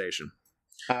molestation.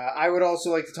 I would also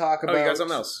like to talk about you got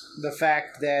something else. The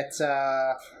fact that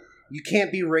you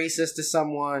can't be racist to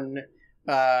someone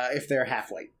if they're half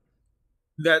white.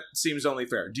 That seems only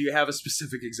fair. Do you have a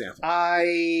specific example?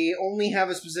 I only have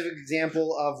a specific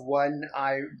example of when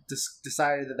I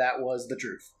decided that was the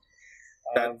truth.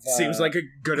 That seems like a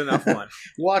good enough one.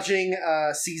 Watching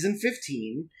season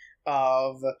 15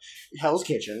 of Hell's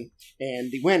Kitchen,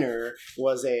 and the winner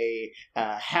was a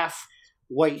half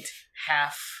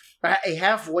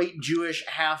half white Jewish,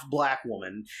 half black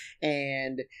woman,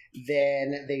 and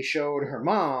then they showed her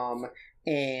mom,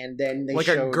 and then they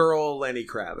showed a girl Lenny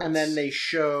Kravitz, and then they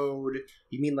showed.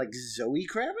 You mean like Zoe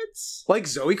Kravitz? Like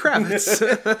Zoe Kravitz.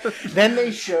 Then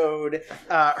they showed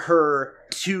her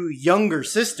two younger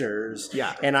sisters.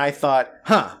 Yeah, and I thought,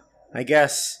 I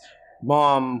guess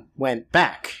Mom went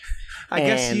back. I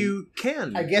guess you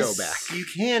can go back. You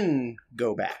can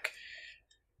go back.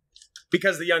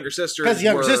 Because the younger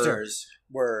sisters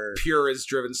were pure as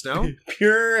driven snow.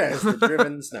 Pure as the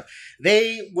driven snow.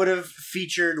 They would have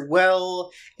featured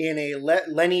well in a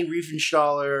Leni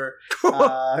Riefenstahl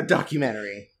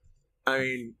documentary. I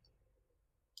mean,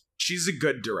 she's a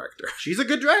good director. She's a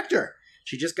good director.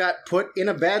 She just got put in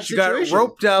a bad situation. She got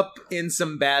roped up in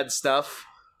some bad stuff.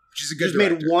 She's a good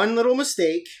director. Made one little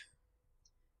mistake.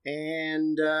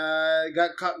 And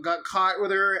got caught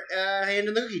with her hand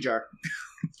in the cookie jar.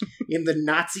 In the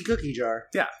Nazi cookie jar.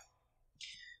 Yeah.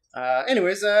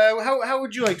 Anyways, how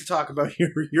would you like to talk about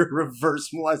your reverse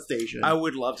molestation? I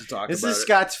would love to talk about it. This is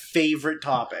Scott's favorite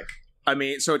topic. I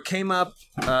mean, so it came up...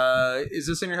 is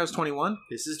this In Your House 21?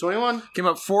 This is 21. Came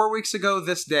up 4 weeks ago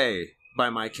this day, by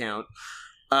my count.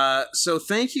 So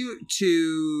thank you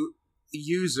to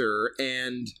user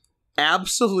and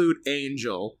absolute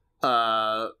angel...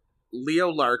 Leo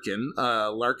Larkin,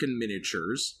 Larkin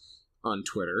Miniatures on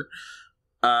Twitter,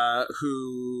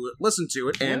 who listened to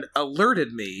it and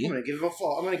alerted me. I'm going to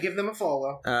give them a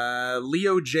follow.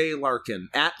 Leo J. Larkin,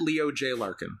 at Leo J.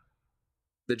 Larkin.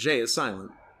 The J is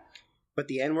silent. But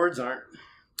the N-words aren't.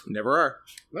 Never are.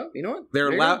 Well, you know what?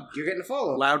 They're loud. You're getting a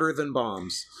follow. Louder than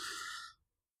bombs.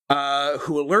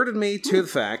 Who alerted me to the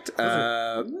fact.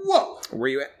 Whoa! Were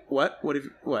you... What?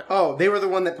 What? Oh, they were the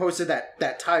one that posted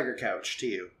that tiger couch to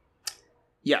you.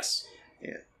 Yes.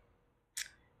 Yeah.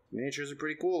 Miniatures are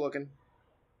pretty cool looking.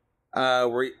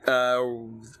 Were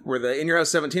the In Your House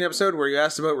 17 episode where you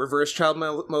asked about reverse child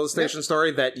molestation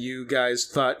story that you guys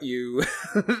thought you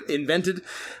invented?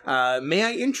 May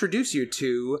I introduce you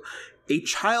to A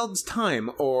Child's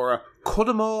Time, or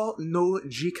Kodomo no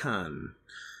Jikan,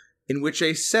 in which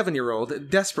a 7-year-old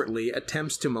desperately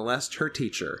attempts to molest her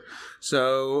teacher.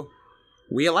 So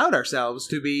we allowed ourselves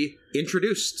to be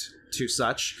introduced to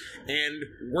such, and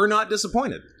we're not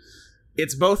disappointed.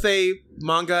 It's both a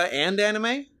manga and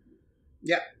anime.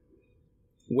 Yeah.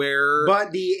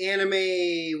 But the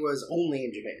anime was only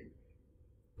in Japan.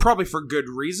 Probably for good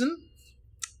reason.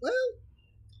 Well,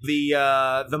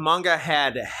 the manga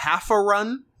had half a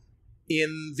run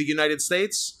in the United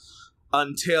States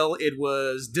until it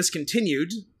was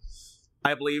discontinued,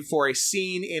 I believe, for a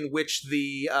scene in which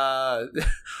the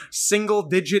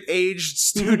single-digit aged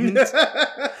student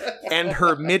and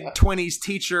her mid-20s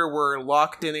teacher were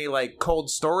locked in a cold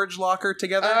storage locker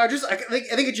together. I think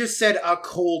it just said a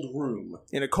cold room.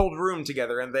 In a cold room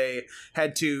together, and they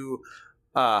had to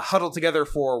huddle together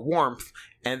for warmth,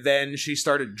 and then she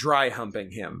started dry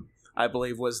humping him, I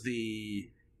believe was the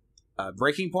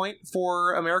breaking point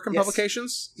for American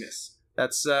publications. Yes.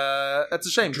 That's a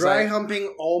shame. Dry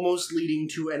humping almost leading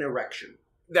to an erection.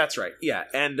 That's right, yeah.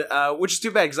 And which is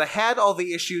too bad, because I had all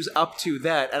the issues up to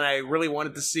that, and I really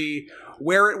wanted to see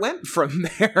where it went from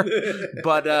there.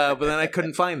 but then I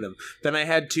couldn't find them. Then I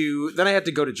had to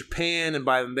go to Japan and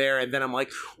buy them there, and then I'm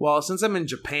like, well, since I'm in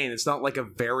Japan, it's not like a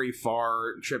very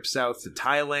far trip south to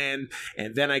Thailand.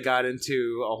 And then I got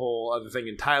into a whole other thing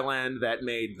in Thailand that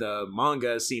made the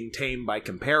manga seem tame by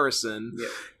comparison. Yep.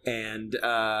 And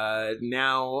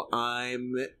now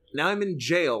I'm in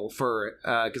jail for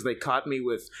because they caught me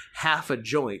with half a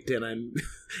joint, and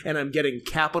I'm getting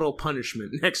capital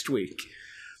punishment next week.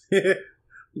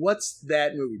 What's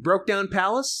that movie? Broke Down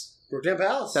Palace? Broke Down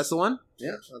Palace. That's the one?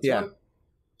 Yeah, that's the one.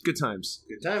 Good times.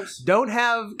 Good times. Don't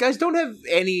have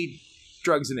any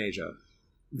drugs in Asia.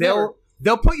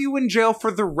 They'll put you in jail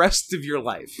for the rest of your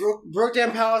life. Broke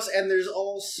Down Palace, and there's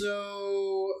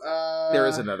also there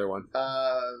is another one.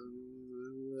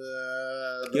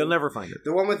 You'll never find it.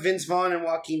 The one with Vince Vaughn and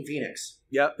Joaquin Phoenix.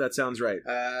 Yep, that sounds right.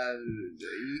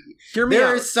 Hear me out.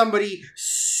 There is somebody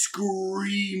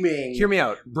screaming. Hear me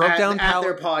out. Broke Down Palace.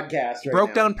 Their podcast right Broke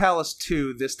now. Down Palace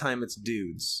 2. This time it's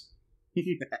dudes.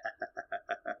 You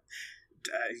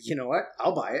know what?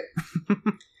 I'll buy it.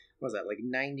 What was that, like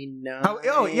 99?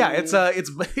 Oh yeah,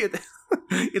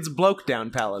 it's Bloke Down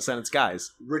Palace, and it's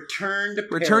guys. Return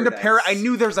to Paradise. I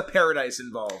knew there's a paradise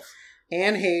involved.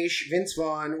 Anne Heche, Vince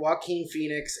Vaughn, Joaquin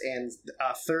Phoenix, and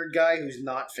a third guy who's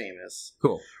not famous.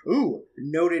 Cool. Ooh,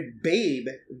 noted babe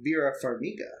Vera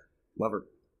Farmiga. Love her.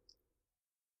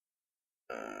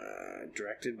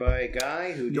 Directed by a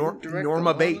guy who didn't direct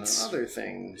Norma Bates. Other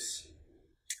things.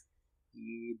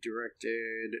 He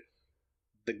directed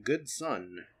The Good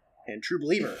Son and True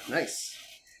Believer. Nice.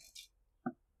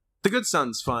 The Good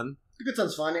Son's fun. The Good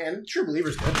Son's fun, and True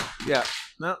Believer's good. Yeah.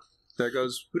 No, there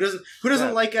goes. Who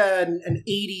doesn't like an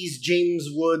 80s James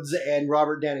Woods and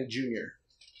Robert Downey Jr.?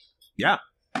 Yeah.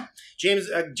 James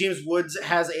Woods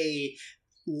has a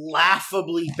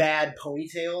laughably bad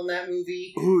ponytail in that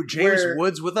movie. Ooh, James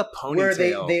Woods with a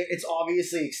ponytail. Where it's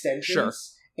obviously extensions. Sure.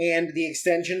 And the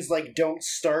extensions don't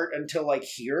start until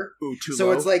here. Ooh, too so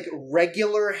low. It's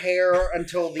regular hair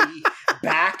until the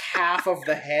back half of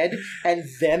the head, and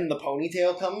then the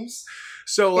ponytail comes.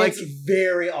 So it's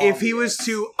very obvious. If he was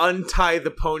to untie the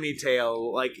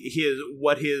ponytail,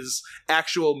 what his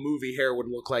actual movie hair would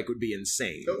look like would be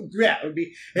insane. Yeah,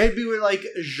 it'd be like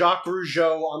Jacques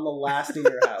Rougeau on The Last In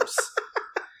Your House.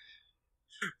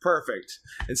 Perfect.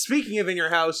 And speaking of In Your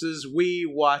Houses,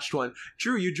 we watched one.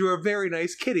 Drew, you drew a very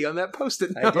nice kitty on that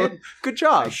Post-it note. I did. Good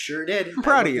job. I sure did. I'm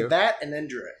proud of you. At that and then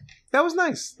drew it. That was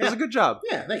nice. That was a good job.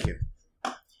 Yeah, thank you.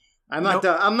 I'm not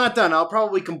done. I'm not done. I'll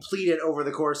probably complete it over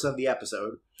the course of the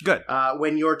episode. Good.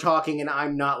 When you're talking and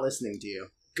I'm not listening to you.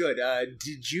 Good.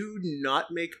 Did you not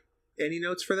make any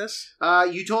notes for this?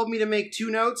 You told me to make 2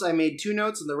 notes. I made 2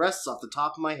 notes, and the rest's off the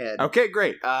top of my head. Okay,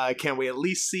 great. Can we at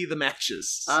least see the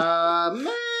matches?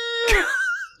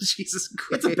 Jesus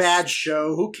Christ. It's a bad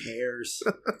show. Who cares?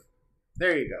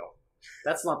 There you go.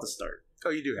 That's not the start. Oh,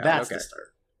 you do have That's it. Okay. The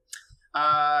start.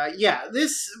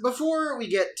 Before we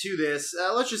get to this,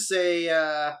 let's just say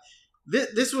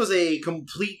this was a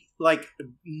complete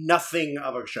nothing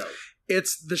of a show.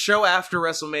 It's the show after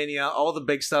WrestleMania. All the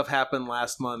big stuff happened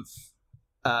last month.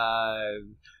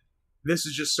 This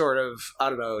is just sort of, I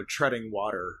don't know, treading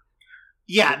water.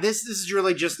 Yeah, this is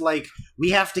really just we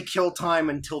have to kill time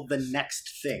until the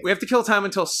next thing. We have to kill time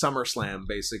until SummerSlam,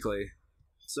 basically.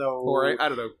 So, or I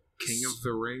don't know, King of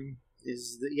the Ring.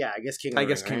 I guess King of the Ring. I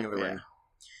guess King of the Ring.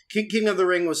 King of the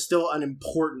Ring was still an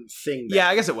important thing. Yeah,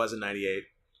 I guess it was in 98.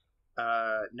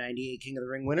 98 King of the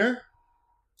Ring winner?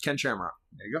 Ken Shamrock.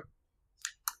 There you go.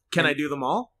 Can I do them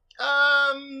all?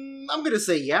 I'm going to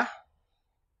say yeah.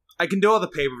 I can do all the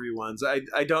pay-per-view ones. I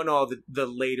don't know all the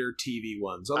later TV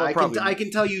ones. I can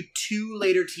tell you 2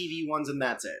 later TV ones, and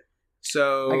that's it.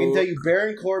 So I can tell you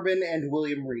Baron Corbin and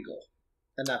William Regal,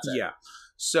 and that's it. Yeah.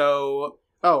 So...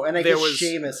 Oh, and I guess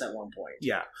Sheamus at one point.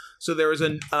 Yeah. So there was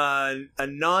a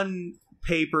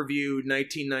non-pay-per-view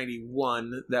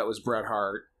 1991 that was Bret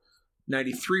Hart.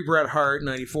 93 Bret Hart,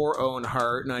 94 Owen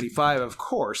Hart, 95, of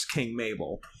course, King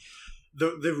Mabel.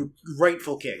 The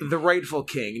rightful king. The rightful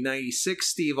king. 96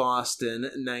 Steve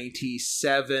Austin,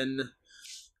 97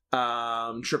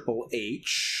 Triple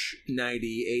H,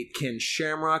 98 Ken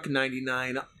Shamrock,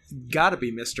 99 gotta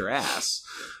be Mr. Ass.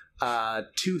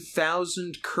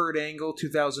 2000 Kurt Angle,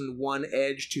 2001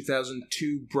 Edge,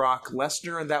 2002 Brock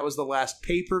Lesnar, and that was the last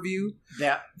pay-per-view.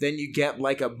 Yeah. Then you get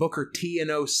a Booker T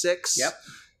in 06. Yep.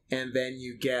 And then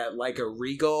you get a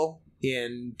Regal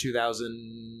in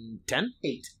 2010?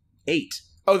 8.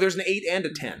 Oh, there's an 8 and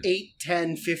a 10. 8,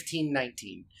 10, 15,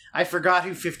 19. I forgot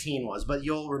who 15 was, but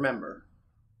you'll remember.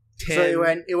 10. So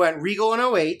it went Regal in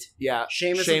 08. Yeah.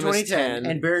 Sheamus in 2010.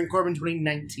 And Baron Corbin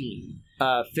 2019.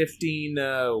 15,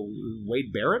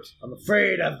 Wade Barrett? I'm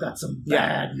afraid I've got some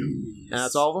bad news. And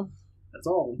that's all of them? That's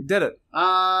all of them. Did it.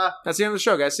 That's the end of the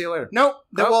show, guys. See you later. Nope.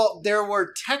 Well, there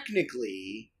were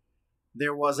technically...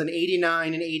 There was an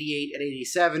 89, an 88, an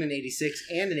 87, an 86,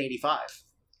 and an 85.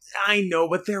 I know,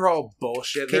 but they're all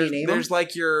bullshit. Can you name there's them?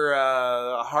 your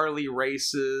Harley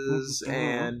races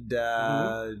and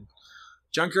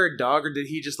Junkyard Dog, or did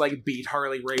he just beat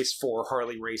Harley Race for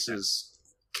Harley Race's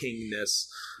kingness?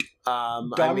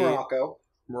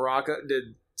 Morocco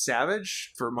did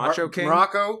Savage for Macho King?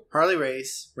 Morocco, Harley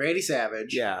Race, Randy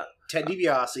Savage, yeah, Ted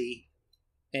DiBiase,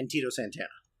 and Tito Santana.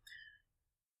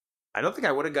 I don't think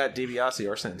I would have got DiBiase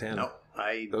or Santana. No.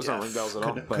 Those don't ring bells at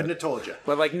all. Couldn't have told you.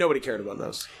 But nobody cared about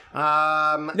those.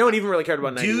 No one even really cared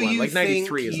about 91. Do you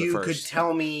 93 is the you first. Could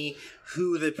tell me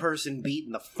who the person beat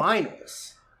in the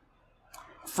finals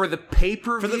for the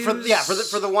pay-per-views?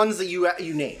 For the ones that you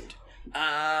named.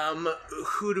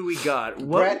 Who do we got?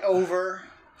 Brett over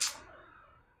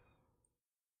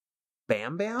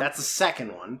Bam Bam. That's the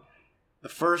second one. The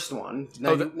first one,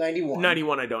 91.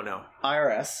 91. I don't know.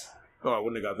 IRS. Oh, I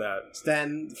wouldn't have got that.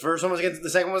 Then the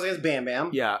second one was against Bam Bam.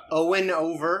 Yeah. Owen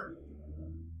over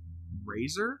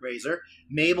Razor.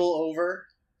 Mabel over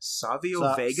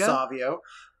Savio Vega. Savio.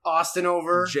 Austin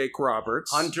over Jake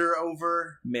Roberts. Hunter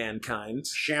over Mankind.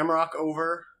 Shamrock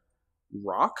over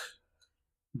Rock.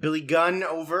 Billy Gunn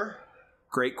over.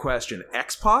 Great question.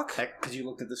 X-Pac? Because you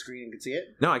looked at the screen and could see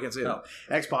it? No, I can't see it. No.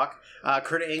 X-Pac.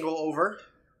 Kurt Angle over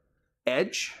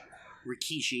Edge.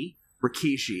 Rikishi.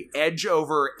 Edge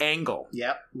over Angle.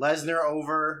 Yep. Lesnar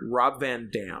over Rob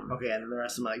Van Dam. Okay, and then the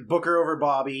rest of them, like Booker over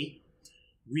Bobby,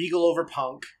 Regal over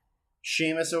Punk,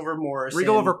 Sheamus over Morrison.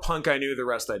 Regal over Punk, I knew. The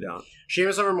rest I don't.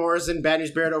 Sheamus over Morrison. Bad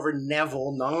News Barrett over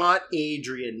Neville, not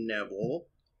Adrian Neville.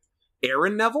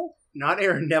 Aaron Neville? Not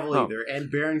Aaron Neville either. And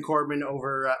Baron Corbin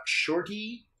over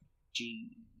Shorty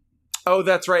G. Oh,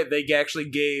 that's right. They actually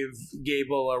gave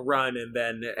Gable a run and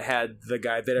then had the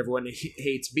guy that everyone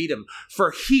hates beat him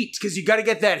for heat, because you got to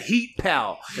get that heat,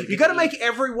 pal. You got to make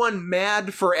everyone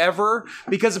mad forever,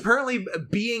 because apparently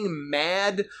being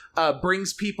mad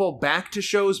brings people back to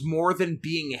shows more than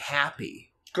being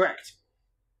happy. Correct.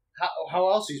 How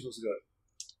else are you supposed to do it?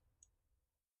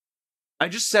 I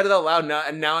just said it out loud now,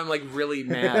 and now I'm like really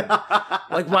mad.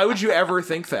 Like, why would you ever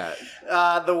think that?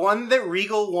 The one that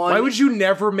Regal won. Why would you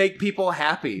never make people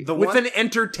happy with an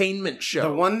entertainment show?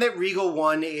 The one that Regal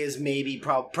won is maybe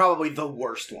probably the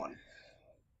worst one.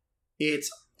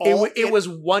 It was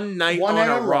one night on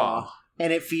a Raw,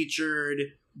 and it featured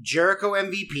Jericho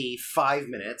MVP 5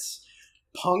 minutes,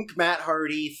 Punk Matt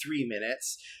Hardy 3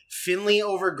 minutes, Finlay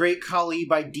over Great Khali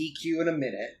by DQ in a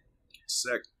minute.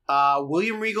 Sick.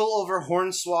 William Regal over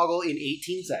Hornswoggle in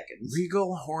 18 seconds.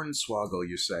 Regal Hornswoggle,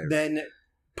 you say? Then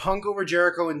Punk over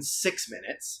Jericho in 6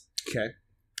 minutes. Okay.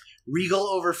 Regal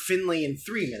over Finlay in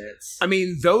 3 minutes. I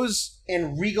mean, those...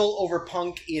 And Regal over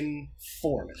Punk in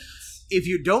 4 minutes. If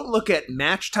you don't look at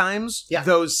match times,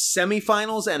 those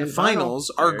semifinals and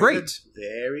finals are great. Good.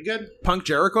 Very good. Punk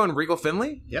Jericho and Regal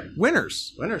Finlay? Yep.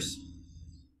 Winners. I'm afraid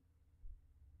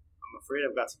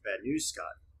I've got some bad news,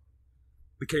 Scott.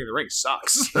 The King of the Ring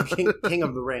sucks. King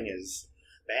of the Ring is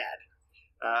bad.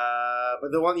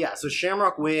 But the one, so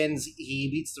Shamrock wins. He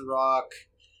beats The Rock.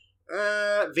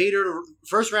 Vader.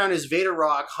 First round is Vader,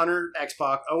 Rock, Hunter,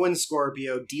 X-Pac, Owen,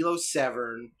 Scorpio, D'Lo,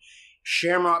 Severn,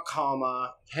 Shamrock,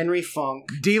 Henry Funk.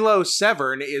 D'Lo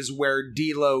Severn is where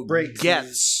D'Lo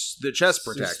gets the chest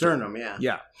protector. Sternum,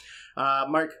 yeah.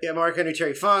 Mark Henry,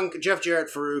 Terry Funk, Jeff Jarrett,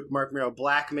 Farouk, Mark Miro,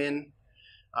 Blackman.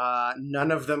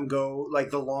 None of them go,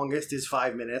 the longest is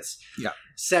 5 minutes. Yeah.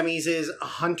 Semis is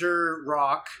Hunter,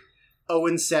 Rock,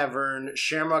 Owen, Severn,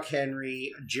 Shamrock,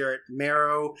 Henry, Jarrett,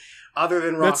 Mero. Other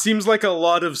than Rock. That seems like a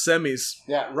lot of semis.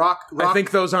 Yeah, Rock. I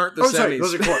think those aren't the semis. Sorry,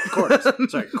 those are quarters.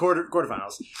 Sorry,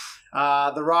 quarterfinals.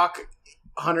 The Rock,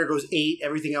 Hunter goes 8.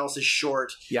 Everything else is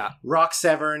short. Yeah. Rock,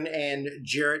 Severn, and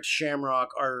Jarrett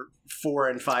Shamrock are 4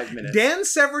 and 5 minutes. Dan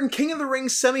Severn, King of the Ring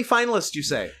semifinalist, you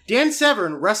say? Dan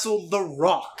Severn wrestled The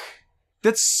Rock.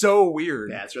 That's so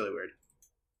weird. Yeah, it's really weird.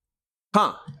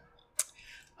 Huh.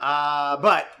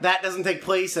 But that doesn't take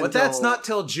place until... But that's not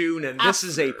till June, and this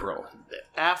is April.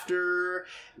 After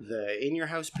the In Your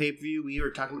House pay-per-view we were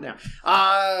talking about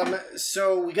now.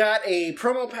 So we got a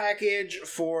promo package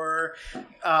for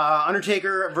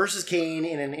Undertaker versus Kane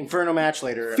in an Inferno match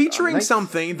later. Featuring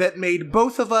something that made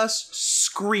both of us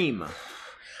scream.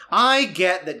 I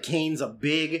get that Kane's a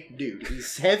big dude.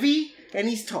 He's heavy and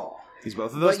he's tall. He's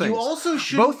both of those things. You also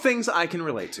should... Both things I can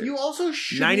relate to. You also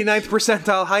should... 99th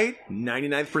percentile height,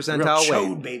 99th percentile weight.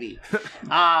 Chode, baby.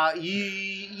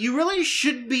 You really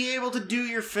should be able to do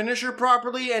your finisher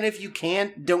properly, and if you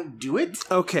can't, don't do it.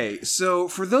 Okay, so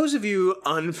for those of you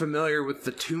unfamiliar with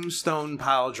the Tombstone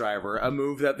Piledriver, a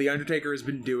move that The Undertaker has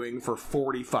been doing for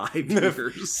 45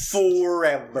 years.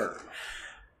 Forever.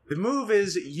 The move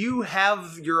is you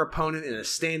have your opponent in a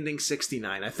standing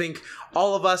 69. I think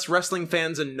all of us wrestling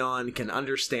fans and non can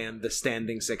understand the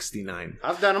standing 69.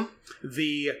 I've done them.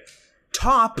 The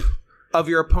top of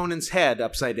your opponent's head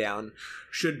upside down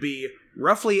should be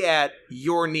roughly at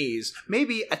your knees,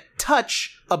 maybe a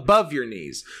touch above your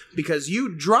knees, because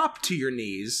you drop to your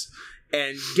knees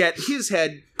and get his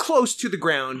head close to the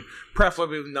ground,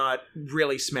 preferably not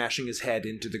really smashing his head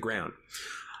into the ground.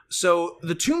 So,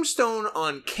 the tombstone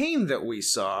on Kane that we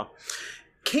saw,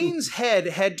 Kane's head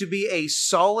had to be a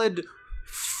solid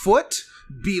foot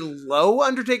below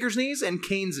Undertaker's knees, and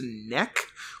Kane's neck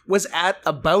was at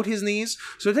about his knees.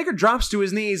 So, Undertaker drops to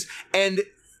his knees, and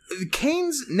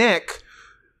Kane's neck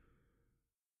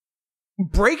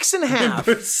breaks in half.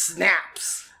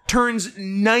 Snaps. Turns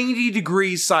 90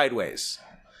 degrees sideways.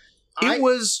 It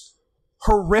was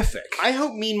horrific. I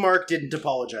hope Mean Mark didn't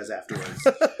apologize afterwards.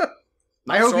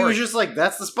 I hope he was just like,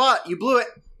 that's the spot. You blew it.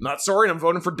 Not sorry, I'm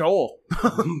voting for Dole.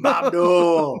 Bob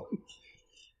Dole.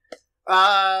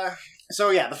 So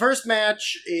yeah, the first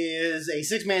match is a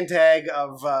 6-man tag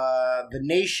of the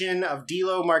Nation of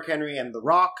D'Lo, Mark Henry, and The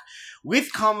Rock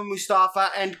with Kama Mustafa,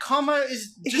 and Kama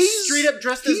is just straight up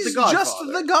dressed as the Godfather. He's just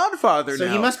the Godfather now. So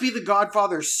he must be the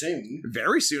Godfather soon.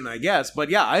 Very soon, I guess. But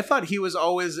yeah, I thought he was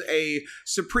always a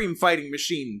Supreme Fighting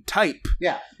Machine type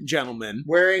gentleman.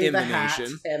 Wearing in the the hat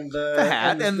Nation. and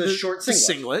the short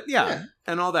singlet. Yeah,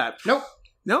 and all that.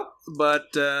 Nope,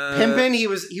 but... Pimpin', he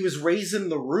was raising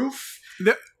the roof.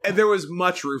 There was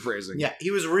much roof raising. Yeah,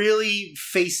 he was really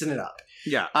facing it up.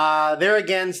 Yeah. They're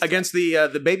against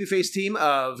the babyface team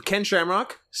of Ken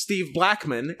Shamrock, Steve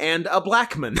Blackman, and a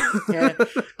Blackman.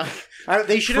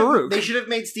 They should have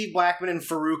made Steve Blackman and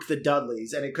Farouk the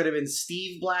Dudleys, and it could have been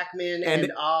Steve Blackman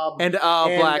and Blackman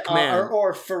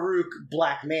or Farouk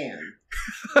Blackman.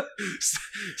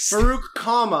 Farouk,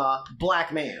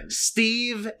 Blackman.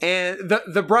 Steve and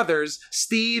the brothers,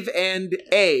 Steve and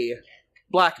A.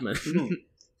 Blackman.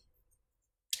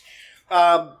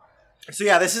 So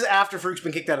yeah, this is after Farouk's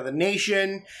been kicked out of the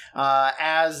Nation.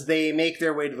 As they make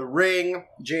their way to the ring,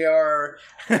 JR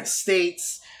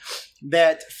states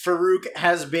that Farouk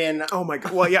has been... Oh my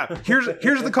god. Well, yeah. Here's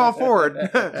the call forward.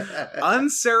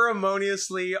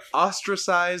 Unceremoniously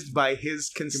ostracized by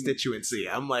his constituency.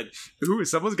 I'm like, ooh,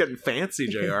 someone's getting fancy,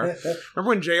 JR. Remember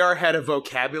when JR had a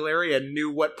vocabulary and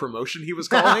knew what promotion he was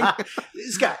calling?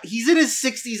 This guy, he's in his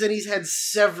 60s and he's had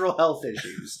several health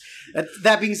issues.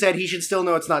 That being said, he should still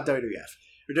know it's not WWF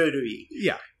or WWE.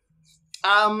 Yeah.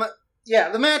 Yeah,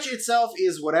 the match itself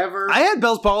is whatever. I had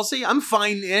Bell's palsy. I'm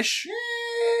fine-ish.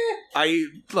 I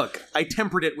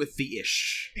tempered it with the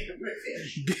ish.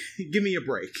 Give me a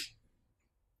break.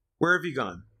 Where have you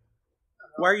gone?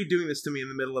 Why are you doing this to me in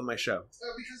the middle of my show?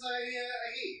 Because I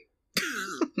hate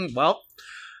you. Well,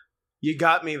 you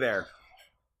got me there.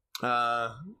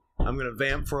 I'm gonna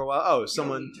vamp for a while. Oh,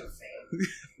 someone.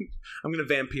 I'm gonna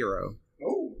vampiro.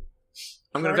 Oh.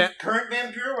 Current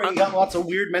vampiro when you got lots of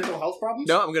weird mental health problems?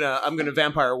 No, I'm gonna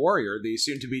vampire warrior, the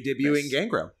soon to be debuting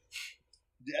Gangrel.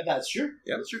 Yeah, that's true.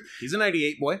 Yeah, that's true. He's a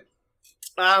 98 boy.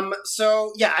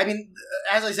 So yeah, I mean,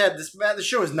 as I said, the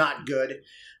show is not good.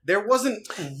 There wasn't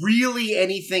really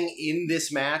anything in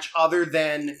this match other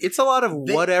than... It's a lot of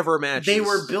whatever matches. They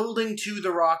were building to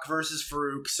The Rock versus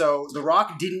Farouk, so The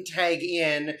Rock didn't tag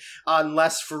in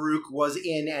unless Farouk was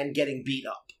in and getting beat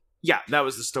up. Yeah, that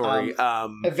was the story.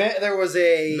 There was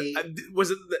a...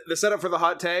 Was it the setup for the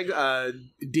hot tag?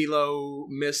 D'Lo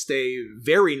missed a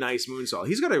very nice moonsault.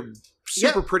 He's got a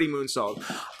super pretty moonsault.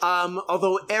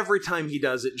 Although every time he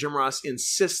does it, Jim Ross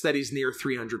insists that he's near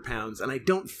 300 pounds, and I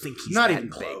don't think he's not that even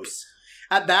big. Close.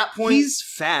 At that point, he's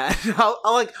fat.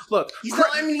 Look.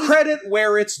 Credit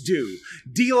where it's due.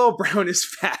 D'Lo Brown is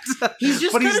fat. He's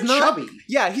just kind of chubby.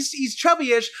 Yeah, he's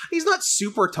chubby-ish. He's not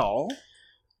super tall.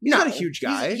 He's not a huge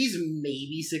guy. He's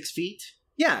maybe 6 feet.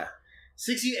 Yeah.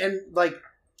 6 feet and like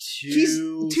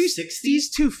 260.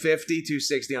 He's 250,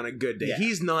 260 on a good day. Yeah.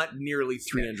 He's not nearly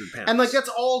 300 pounds. And like that's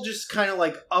all just kind of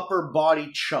like upper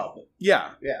body chub.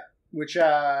 Yeah. Yeah. Which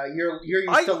you're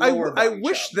used to lower body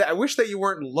chub. I wish that you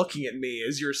weren't looking at me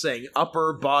as you're saying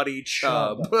upper body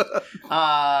chub. Bud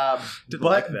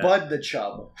the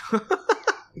chub.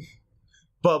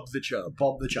 Bub the chub.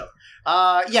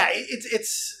 Yeah,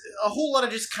 it's a whole lot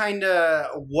of just kind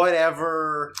of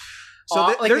whatever.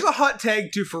 So there's a hot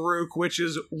tag to Farouk, which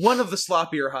is one of the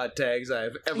sloppier hot tags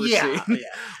I've ever seen. Yeah.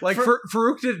 Like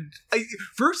Farouk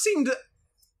seemed.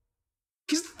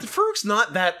 Farouk's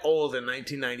not that old in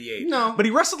 1998. No, but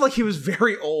he wrestled like he was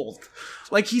very old.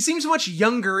 Like he seems much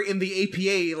younger in the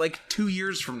APA, like 2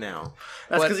 years from now.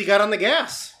 That's because he got on the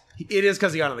gas. It is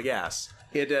because he got on the gas.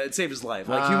 It saved his life.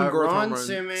 Like human growth hormone. Ron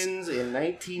Simmons in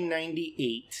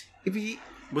 1998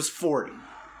 was 40.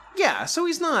 Yeah, so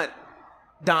he's not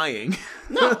dying.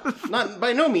 No, not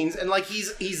by no means. And like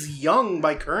he's young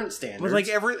by current standards. But like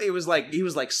he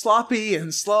was like sloppy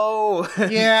and slow.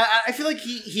 Yeah, I feel like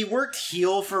he worked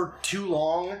heel for too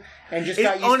long and just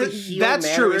got used to heel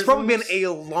That's true. It's probably been a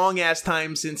long ass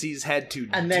time since he's had to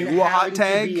and then do a hot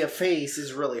tag. To be a face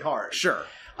is really hard. Sure.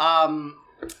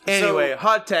 Anyway,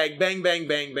 hot tag, bang, bang,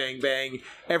 bang, bang, bang.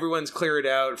 Everyone's cleared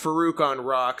out. Farouk on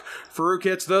Rock. Farouk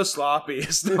hits the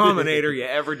sloppiest Dominator you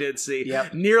ever did see.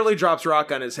 Yep. Nearly drops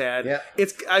Rock on his head. Yep.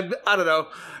 I don't know.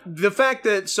 The fact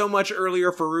that so much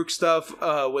earlier Farouk stuff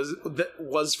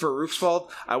was Farouk's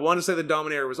fault. I want to say the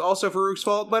Dominator was also Farouk's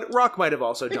fault, but Rock might have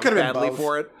also jumped badly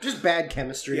for it. Just bad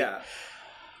chemistry. Yeah.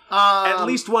 At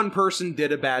least one person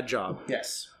did a bad job.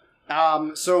 Yes.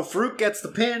 So Farouk gets the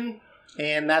pin.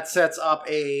 And that sets up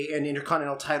an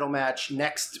Intercontinental title match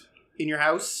next in your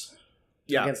house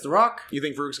against The Rock. You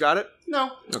think Farouk's got it?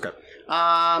 No. Okay.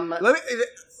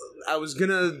 I was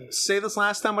gonna say this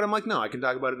last time, but I'm like, no, I can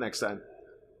talk about it next time.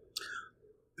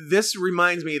 This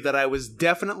reminds me that I was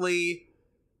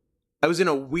in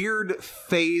a weird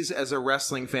phase as a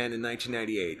wrestling fan in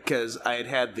 1998 because I had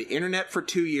had the internet for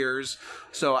 2 years,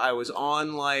 so I was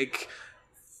on like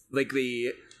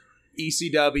the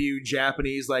ECW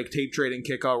Japanese like tape trading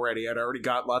kick already. I'd already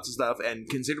got lots of stuff and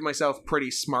considered myself pretty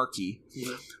smarky,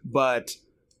 but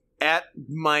at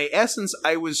my essence,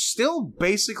 I was still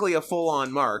basically a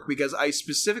full-on mark because I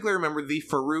specifically remember the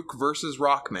Farouk versus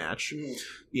Rock match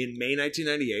in May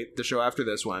 1998, the show after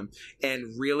this one,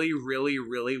 and really, really,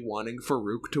 really wanting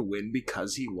Farouk to win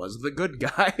because he was the good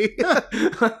guy.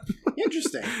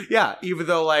 Interesting. Yeah, even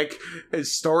though, like,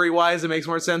 story-wise, it makes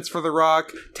more sense for The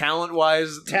Rock.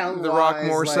 Talent-wise, The Rock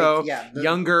more like, so. Yeah,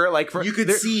 younger, like, you could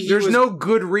see there's no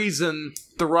good reason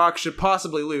The Rock should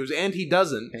possibly lose, and he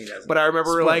doesn't. But I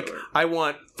remember, Spoiler. Like, I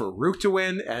want Farouk to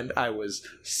win, and I was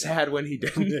sad when he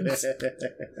didn't.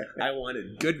 I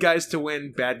wanted good guys to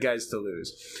win, bad guys to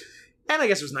lose. And I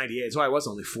guess it was 98, so I was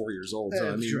only 4 years old.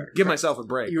 So, I mean, give myself a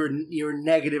break. You were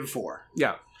 -4.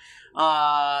 Yeah.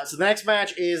 So the next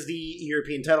match is the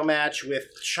European title match with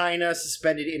China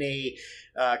suspended in a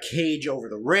cage over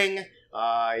the ring.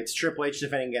 It's Triple H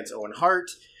defending against Owen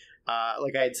Hart.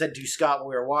 Like I had said to Scott when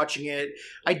we were watching it,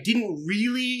 I didn't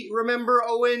really remember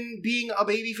Owen being a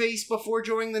babyface before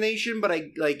joining the Nation, but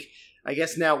I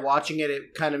guess now watching it,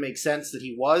 it kind of makes sense that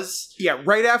he was. Yeah,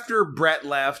 right after Brett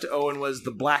left, Owen was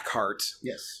the Black Heart.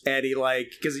 Yes. And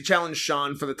because he challenged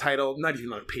Shawn for the title, not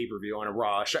even on a pay-per-view, on a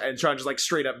Raw, and Shawn just like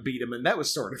straight up beat him, and that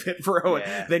was sort of it for Owen.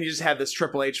 Yeah. Then you just had this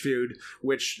Triple H feud,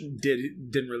 which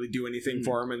didn't really do anything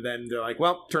for him, and then they're like,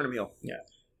 well, turn him heel. Yeah.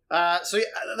 So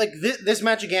like this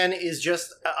match again is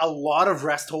just a lot of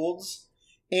rest holds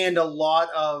and a lot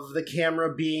of the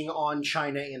camera being on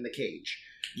China in the cage.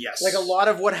 Yes. Like a lot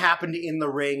of what happened in the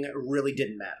ring really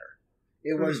didn't matter.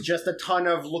 It was just a ton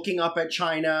of looking up at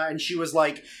China, and she was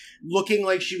like looking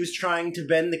like she was trying to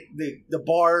bend the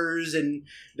bars, and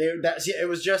it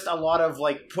was just a lot of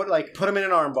like put him in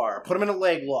an armbar, put him in a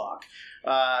leg lock.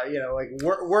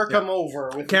 Work them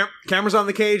over. With cameras on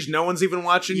the cage. No one's even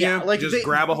watching you. Like just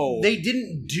grab a hold. Owen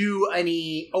didn't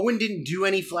do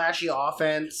any flashy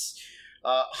offense.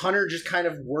 Hunter just kind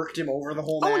of worked him over the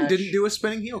whole match. Owen didn't do a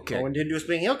spinning heel kick. Owen didn't do a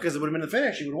spinning heel because it would have been the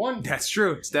finish. He would have won. That's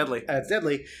true. It's deadly. It's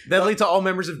deadly. Deadly to all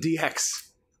members of DX.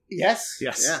 Yes.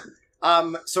 Yes.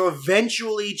 Yeah. So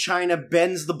eventually China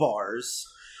bends the bars.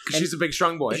 Because she's a big,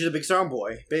 strong boy. She's a big, strong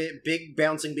boy. Big,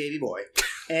 bouncing baby boy.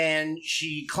 And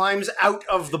she climbs out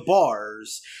of the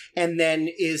bars and then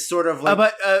is sort of like...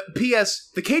 But P.S.,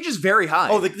 the cage is very high.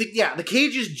 Oh, the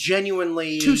cage is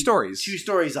genuinely... 2 stories. 2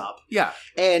 stories up. Yeah.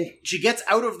 And she gets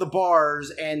out of the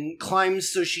bars and climbs,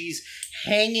 so she's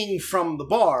hanging from the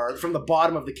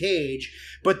bottom of the cage,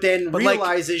 but then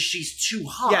realizes she's too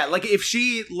high. Yeah, like if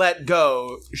she let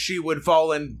go, she would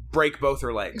fall and break both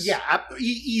her legs. Yeah,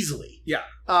 easily. Yeah.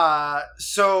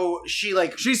 So she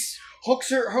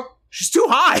She's too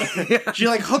high. She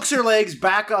hooks her legs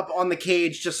back up on the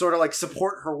cage to sort of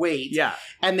support her weight. Yeah.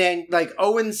 And then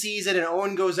Owen sees it, and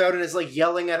Owen goes out and is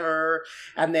yelling at her,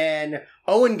 and then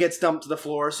Owen gets dumped to the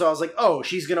floor. So I was like, oh,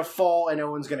 she's gonna fall and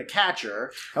Owen's gonna catch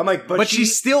her. I'm like, but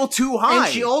she's still too high.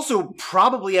 And she also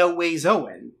probably outweighs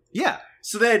Owen. Yeah.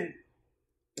 So then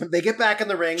they get back in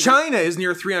the ring. China is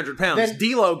near 300 pounds. Then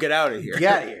D'Lo, get out of here.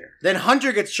 Get out of here. Then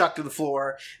Hunter gets chucked to the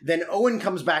floor. Then Owen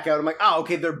comes back out. I'm like, oh,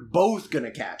 okay, they're both going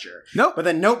to catch her. Nope. But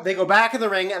then, they go back in the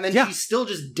ring, and then she's still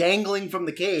just dangling from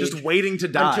the cage. Just waiting to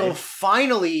die. Until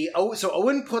finally, so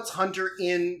Owen puts Hunter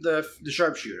in the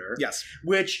sharpshooter. Yes.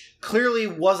 Which clearly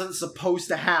wasn't supposed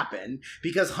to happen,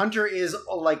 because Hunter is,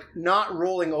 not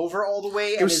rolling over all the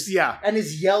way and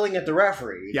is yelling at the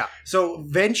referee. Yeah. So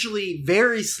eventually,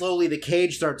 very slowly, the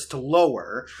cage starts to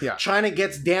lower. Yeah. China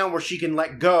gets down where she can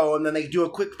let go, and then they do a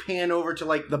quick pan over to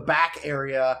the back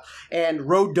area, and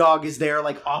Road Dogg is there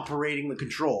operating the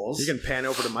controls. You can pan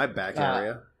over to my back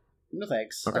area. No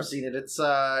thanks. Okay. I've seen it. It's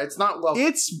not well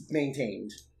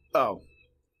maintained. Oh.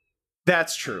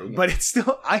 That's true, but it's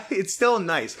still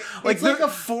nice. It's like a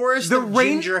forest of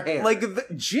ginger hair.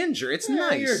 Ginger, it's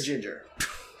nice. You're a ginger.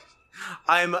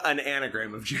 I'm an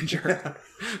anagram of ginger.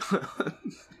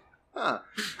 Huh.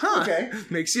 Okay.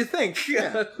 Makes you think.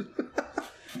 Yeah.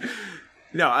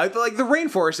 No, the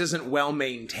rainforest isn't well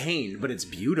maintained, but it's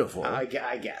beautiful. I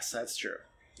guess that's true.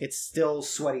 It's still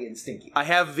sweaty and stinky. I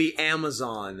have the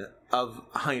Amazon of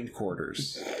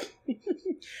hindquarters.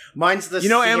 Mine's the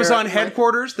Amazon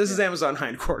headquarters? This is Amazon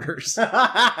hindquarters.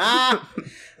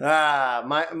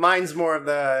 Mine's more of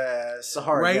the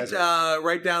Sahara Desert.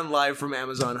 Right down live from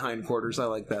Amazon hindquarters. I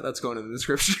like that. That's going in the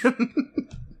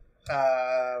description.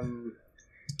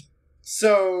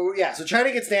 So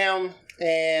China gets down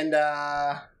and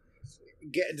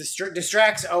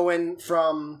distracts Owen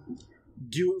from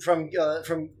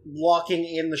locking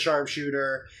in the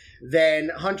sharpshooter. Then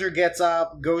Hunter gets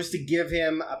up, goes to give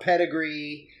him a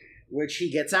pedigree, which he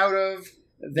gets out of.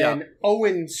 Then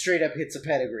Owen straight up hits a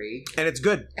pedigree. And it's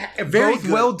good. Very Both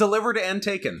good. well delivered and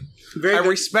taken. Very I good.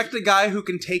 respect a guy who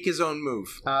can take his own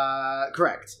move.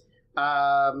 Correct.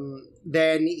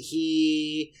 Then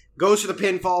he goes for the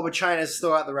pinfall, but China's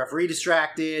still got the referee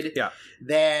distracted. Yeah.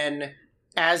 Then,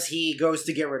 as he goes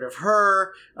to get rid of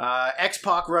her,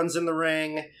 X-Pac runs in the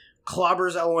ring,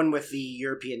 clobbers Owen with the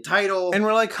European title. And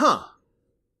we're like,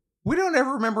 we don't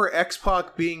ever remember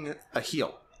X-Pac being a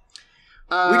heel.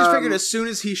 We just figured as soon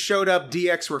as he showed up,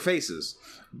 DX were faces.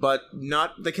 But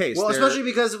not the case. Well, especially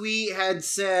because we had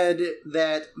said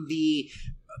that the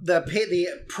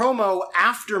promo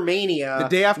after Mania, the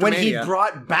day after when Mania, he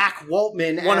brought back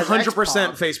Waltman,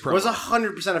 100% face promo, was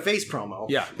 100% a face promo.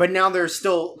 Yeah, but now they're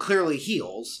still clearly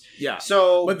heels. Yeah,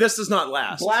 so but this does not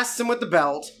last. Blasts him with the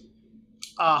belt.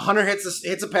 Hunter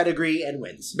hits a pedigree and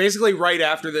wins. Basically, right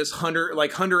after this, Hunter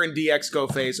and DX go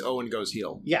face, Owen goes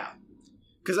heel. Yeah.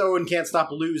 Because Owen can't stop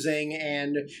losing,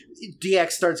 and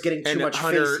DX starts getting too much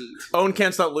face heat. Owen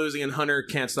can't stop losing, and Hunter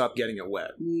can't stop getting it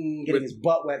wet. Getting his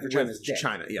butt wet for China's dick.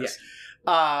 China, yes.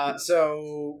 Yeah.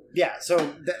 So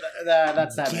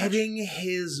that's that. Getting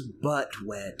his butt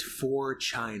wet for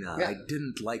China. Yeah. I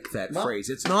didn't like that phrase.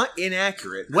 It's not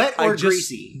inaccurate. Wet or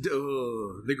greasy?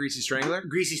 The greasy strangler?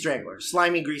 Greasy strangler.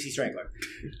 Slimy, greasy strangler.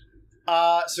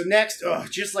 So next,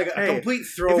 just like a complete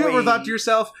throwaway. Have you ever thought to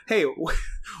yourself, hey,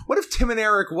 what if Tim and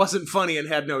Eric wasn't funny and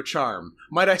had no charm?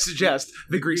 Might I suggest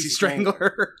the Greasy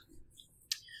Strangler?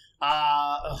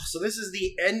 So this is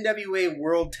the NWA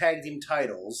World Tag Team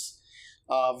titles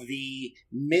of the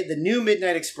new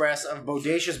Midnight Express of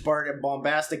Bodacious Bart and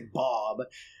Bombastic Bob,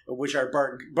 which are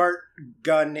Bart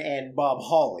Gunn and Bob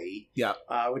Holly. Yeah.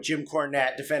 With Jim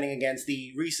Cornette defending against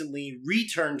the recently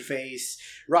returned face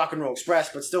Rock and Roll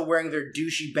Express, but still wearing their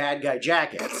douchey bad guy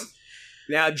jackets.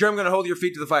 Now, Jim, I'm going to hold your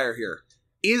feet to the fire here.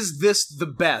 Is this the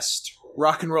best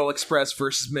Rock and Roll Express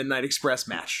versus Midnight Express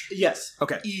match? Yes.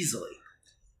 Okay. Easily.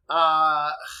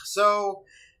 So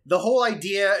the whole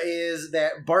idea is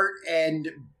that Bart and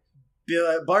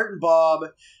Bob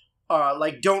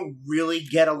don't really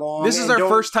get along. This is our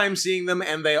first time seeing them,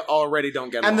 and they already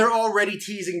don't get along. And they're already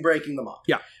teasing breaking them up.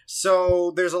 Yeah.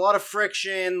 So there's a lot of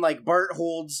friction. Like, Bart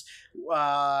holds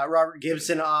Robert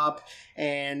Gibson up,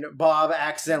 and Bob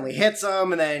accidentally hits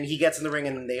him, and then he gets in the ring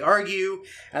and they argue,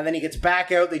 and then he gets back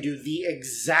out. They do the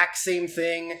exact same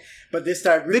thing, but this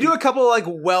time they do a couple of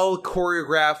well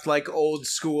choreographed, old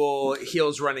school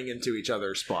heels running into each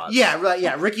other spots. Yeah, right.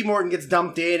 Yeah, Ricky Morton gets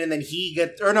dumped in, and then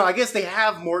I guess they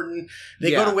have Morton.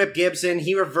 They go to whip Gibson.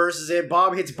 He reverses it.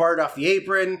 Bob hits Bart off the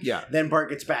apron. Yeah. Then Bart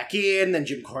gets back in. Then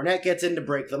Jim Cornette gets in to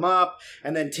break them up,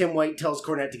 and then Tim White tells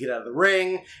Cornette to get out of the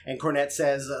ring, and Cornette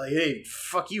says, "Hey,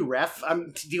 fuck you, ref.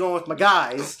 I'm dealing with my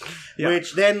guys,"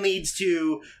 which then leads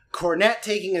to Cornette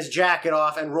taking his jacket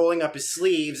off and rolling up his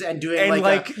sleeves and doing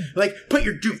put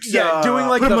your dukes up. Doing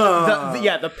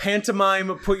the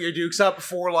pantomime put your dukes up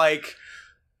for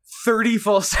 30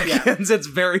 full seconds. Yeah. It's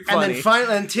very funny. And then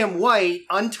finally, Tim White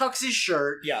untucks his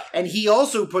shirt. Yeah. And he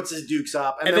also puts his dukes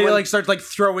up. And then he starts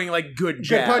throwing good jabs.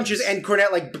 Good punches, and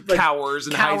Cornette cowers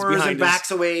and hides behind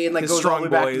backs away and goes all the way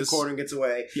back to the corner and gets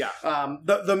away. Yeah.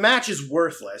 The match is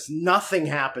worthless. Nothing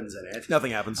happens in it.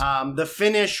 Nothing happens. The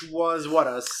finish was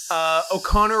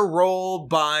O'Connor roll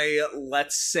by,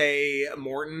 let's say,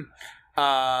 Morton.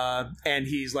 And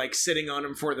he's sitting on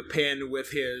him for the pin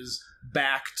with his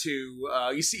back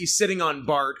to he's sitting on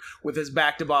Bart with his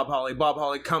back to Bob Holly. Bob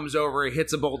Holly comes over,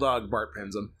 hits a bulldog, Bart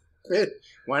pins him.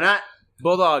 Why not?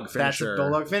 Bulldog finisher. That's a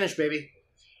bulldog finish, baby.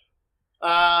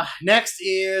 Next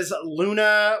is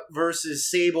Luna versus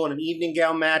Sable in an evening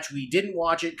gown match. We didn't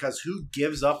watch it because who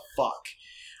gives a fuck?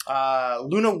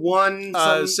 Luna won.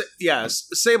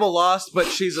 Sable lost, but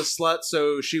she's a slut,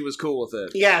 so she was cool with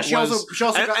it. Yeah, she also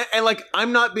got... And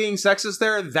I'm not being sexist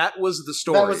there. That was the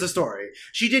story. That was the story.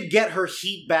 She did get her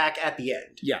heat back at the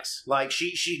end. Yes,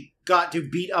 she got to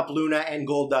beat up Luna and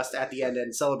Goldust at the end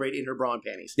and celebrate in her bra and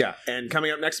panties. Yeah, and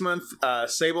coming up next month,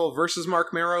 Sable versus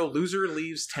Mark Marrow. Loser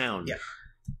leaves town. Yeah.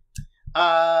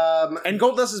 And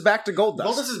Goldust is back to Goldust.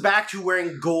 Goldust is back to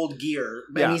wearing gold gear,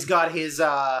 and he's got his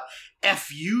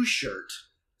FU shirt.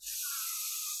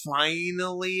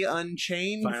 Finally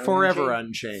Unchained? Forever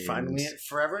Unchained.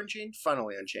 Forever Unchained?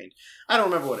 Finally Unchained. I don't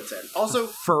remember what it said. Also,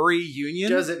 Furry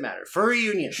Union? Does it matter? Furry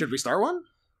Union. Should we start one?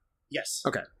 Yes.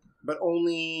 Okay. But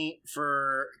only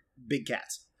for big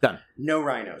cats. Done. No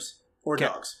rhinos. Or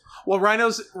dogs. Well,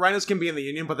 rhinos can be in the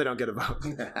union, but they don't get a vote.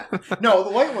 No,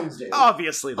 the white ones do.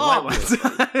 Obviously, the white ones.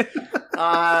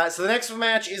 So the next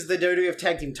match is the WWF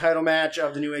Tag Team Title match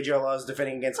of the New Age Outlaws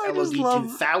defending against LOD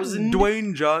 2000.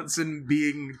 Dwayne Johnson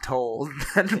being told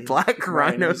that black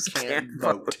rhinos can't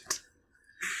vote.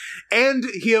 And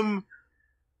him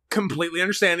completely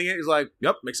understanding it. He's like,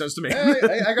 yep, makes sense to me.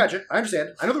 I got you. I understand.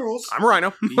 I know the rules. I'm a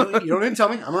rhino. You don't need to tell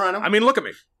me. I'm a rhino. I mean, look at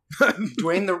me.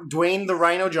 Dwayne the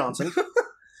Rhino Johnson.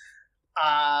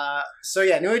 So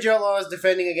yeah, New Age Outlaws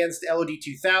defending against LOD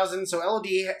 2000. So LOD,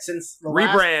 since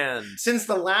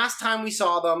the last time we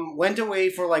saw them, went away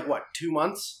for 2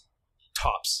 months?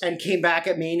 Tops. And came back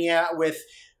at Mania with,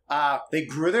 they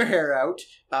grew their hair out,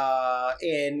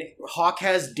 and Hawk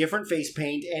has different face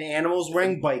paint, and Animal's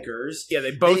wearing bikers. Yeah,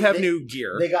 they both have new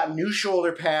gear. They got new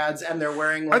shoulder pads, and they're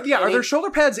wearing are their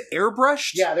shoulder pads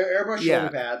airbrushed? Yeah, they're airbrushed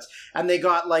shoulder pads. And they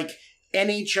got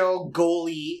NHL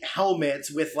goalie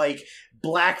helmets with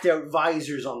blacked out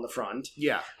visors on the front.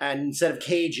 Yeah. And instead of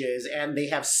cages, and they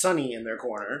have Sunny in their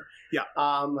corner. Yeah.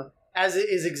 As it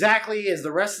is exactly as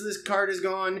the rest of this card is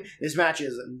gone, this match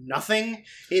is nothing.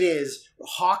 It is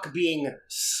Hawk being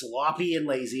sloppy and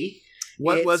lazy.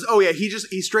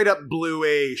 He straight up blew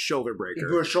a shoulder breaker. He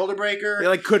blew a shoulder breaker.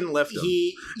 He couldn't lift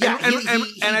him.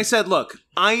 And I said, look,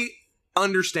 I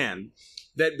understand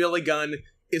that Billy Gunn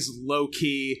is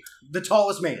low-key the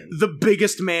tallest man. The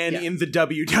biggest man in the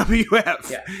WWF.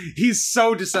 Yeah. He's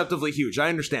so deceptively huge. I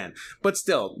understand. But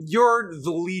still, you're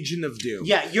the Legion of Doom.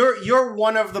 Yeah, you're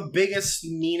one of the biggest,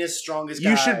 meanest, strongest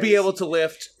guys. You should be able to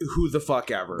lift who the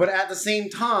fuck ever. But at the same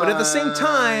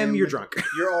time... you're drunk.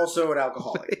 You're also an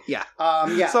alcoholic. Yeah.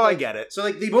 So I get it. So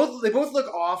they both look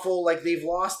awful. They've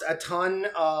lost a ton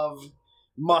of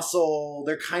muscle.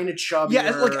 They're kind of chubby.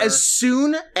 Yeah, as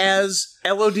soon as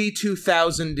LOD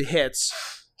 2000 hits,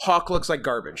 Hawk looks like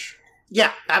garbage.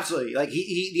 Yeah, absolutely.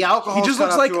 The alcohol. He just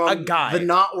looks like a guy. The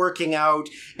not working out,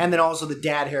 and then also the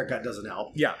dad haircut doesn't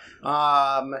help. Yeah.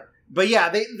 But yeah,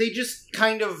 they just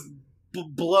kind of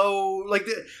blow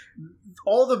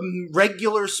all the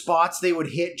regular spots they would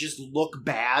hit just look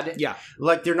bad. Yeah.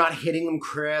 They're not hitting them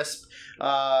crisp.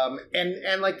 And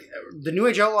the New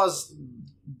Age Outlaws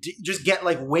just get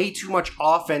way too much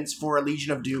offense for a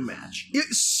Legion of Doom match.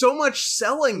 So much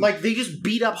selling. They just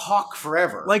beat up Hawk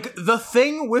forever. The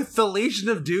thing with the Legion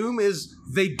of Doom is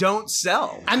they don't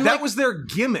sell. And that was their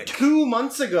gimmick. 2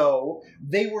 months ago,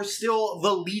 they were still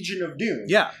the Legion of Doom.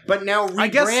 Yeah. But now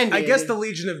rebranded. I guess the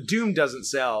Legion of Doom doesn't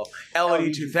sell.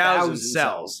 LOD 2000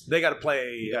 sells. They got to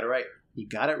play... You got it right. You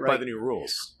got it right. By the new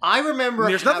rules. I remember...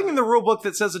 There's nothing in the rule book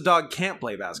that says a dog can't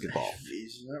play basketball.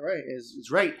 He's not right.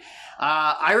 It's right.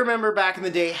 I remember back in the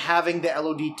day having the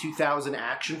LOD 2000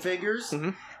 action figures,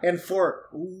 and for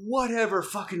whatever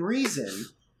fucking reason,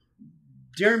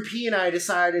 Darren P. and I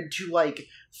decided to,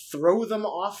 throw them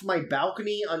off my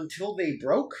balcony until they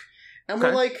broke, and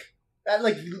we're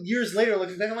years later,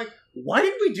 looking back, I'm like, why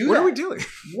did we do that? What are we doing?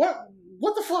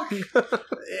 What the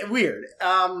fuck? Weird.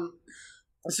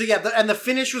 So yeah, and the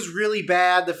finish was really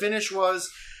bad. The finish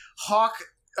was Hawk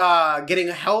getting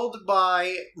held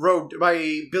by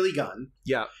Billy Gunn.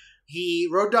 Yeah.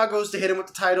 Road Dogg goes to hit him with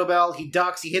the title belt. He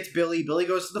ducks. He hits Billy. Billy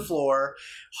goes to the floor.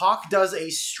 Hawk does a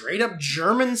straight up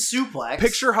German suplex.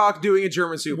 Picture Hawk doing a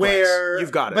German suplex.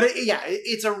 You've got it. But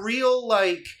it's a real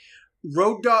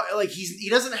Road Dogg, he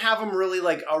doesn't have him really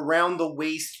around the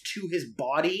waist to his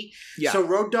body. Yeah. So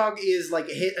Road Dogg is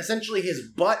essentially his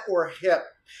butt or hip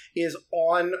is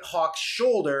on Hawk's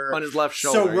shoulder. On his left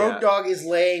shoulder. So Road Dogg is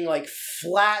laying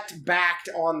flat backed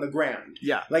on the ground.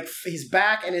 Yeah. His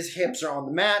back and his hips are on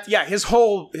the mat. Yeah, his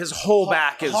whole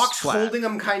back is Hawk's flat. Holding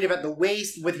him kind of at the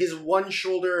waist with his one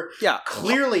shoulder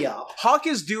clearly up. Hawk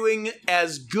is doing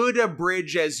as good a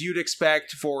bridge as you'd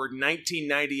expect for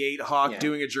 1998 Hawk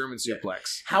doing a German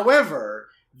suplex. However,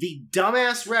 the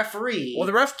dumbass referee... Well,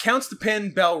 the ref counts the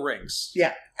pin, bell rings.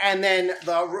 Yeah. And then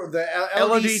the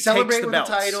LOD celebrate with the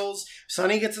titles.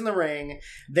 Sonny gets in the ring.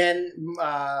 Then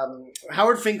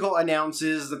Howard Finkel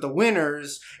announces that the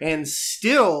winners and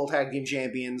still tag team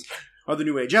champions are the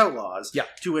New Age Outlaws. Yeah.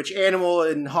 To which Animal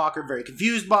and Hawk are very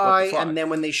confused by. And then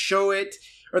when they show it,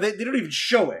 or they don't even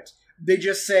show it, they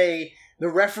just say the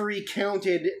referee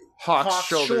counted Hawk's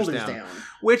shoulders down.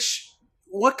 Which,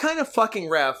 what kind of fucking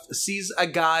ref sees a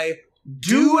guy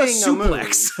do a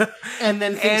suplex and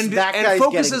then thinks and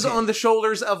focuses on the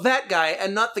shoulders of that guy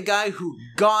and not the guy who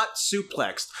got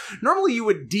suplexed? Normally you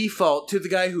would default to the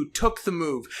guy who took the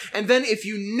move, and then if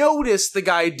you notice the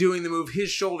guy doing the move, his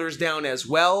shoulders down as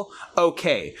well,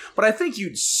 okay. But I think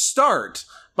you'd start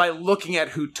by looking at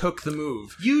who took the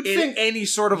move. You'd think any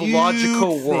sort of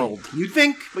logical world. You'd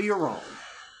think, but you're wrong.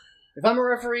 If I'm a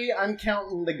referee, I'm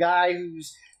counting the guy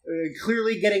who's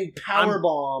clearly getting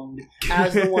powerbombed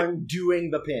as the one doing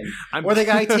the pin. Or the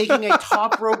guy taking a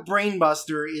top rope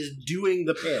brainbuster is doing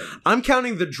the pin. I'm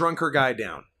counting the drunker guy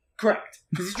down. Correct.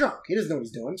 Because he's drunk. He doesn't know what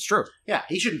he's doing. It's true. Yeah,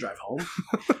 he shouldn't drive home.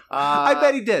 I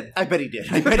bet he did. I bet he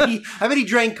did. I bet he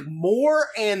drank more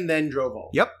and then drove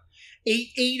home. Yep.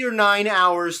 8 or 9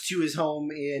 hours to his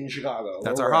home in Chicago.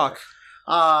 That's our hawk.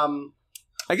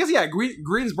 I guess, yeah,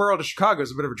 Greensboro to Chicago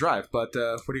is a bit of a drive, but what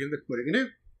are you going to do? What are you going to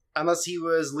do? Unless he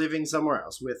was living somewhere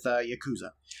else with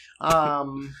Yakuza.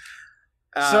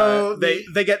 So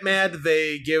they get mad.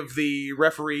 They give the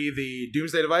referee the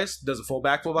Doomsday device. Does a full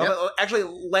backflip. Yep. Actually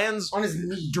lands on his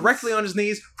knees, directly on his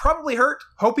knees. Probably hurt.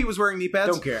 Hope he was wearing knee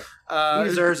pads. Don't care. He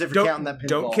deserves it for counting that pinball.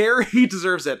 Don't care. He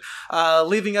deserves it.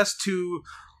 Leaving us to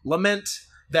lament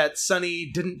that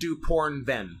Sunny didn't do porn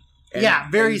then.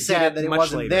 Very sad that it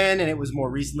wasn't later. Then, and it was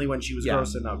more recently when she was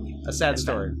gross and ugly. A sad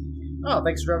story. Oh,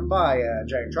 thanks for driving by,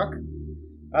 giant truck.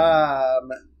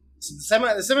 So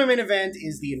the semi-main event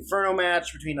is the Inferno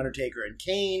match between Undertaker and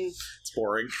Kane. It's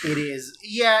boring. It is.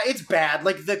 Yeah, it's bad.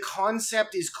 Like, the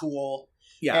concept is cool.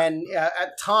 Yeah. And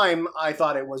at time, I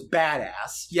thought it was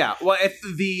badass. Yeah. Well,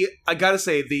 I gotta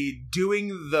say, doing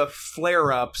the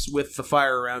flare-ups with the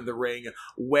fire around the ring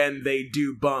when they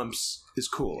do bumps is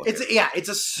cool. It's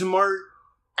a smart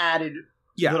added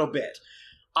little bit.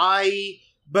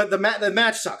 But the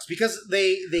match sucks because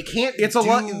they can't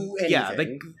do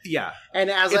anything. And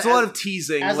it's a lot of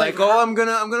teasing, like, I'm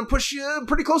gonna push you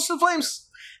pretty close to the flames.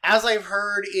 As I've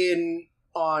heard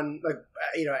on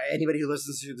anybody who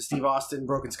listens to the Steve Austin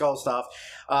Broken Skull stuff,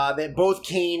 that both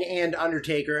Kane and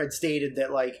Undertaker had stated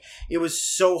that, like, it was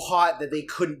so hot that they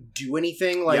couldn't do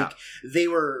anything. Like, they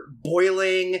were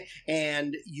boiling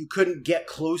and you couldn't get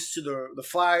close to the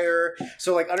fire.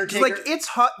 So, like, Undertaker... Like, it's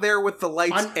hot there with the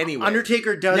lights anyway.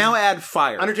 Undertaker does... Now add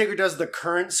fire. Undertaker does the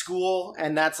current school,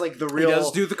 and that's, like, the real... He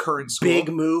does do the current school. Big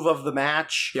move of the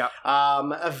match. Yeah.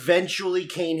 Eventually,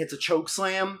 Kane hits a choke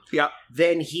slam. Yeah.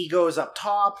 Then he goes up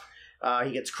top.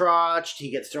 He gets crotched.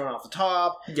 He gets thrown off the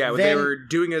top. Yeah, they were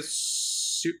doing a...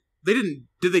 They didn't...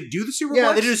 Did they do the superplex?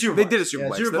 Yeah, they did a superplex. They did a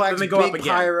superplex. Superplex, then they go up again.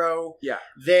 Pyro. Yeah.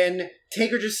 Then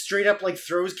Taker just straight up, like,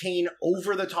 throws Kane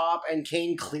over the top, and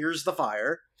Kane clears the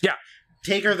fire. Yeah.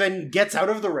 Taker then gets out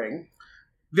of the ring.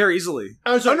 Very easily.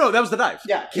 Oh, no, that was the dive.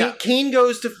 Yeah. Kane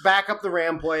goes to back up the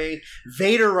rampway.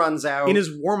 Vader runs out. In his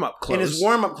warm-up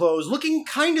clothes. Looking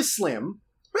kind of slim.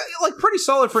 Like, pretty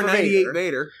solid for 98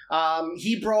 Vader.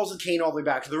 He brawls with Kane all the way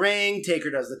back to the ring. Taker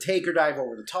does the Taker dive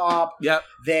over the top. Yep.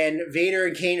 Then Vader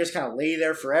and Kane just kind of lay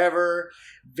there forever.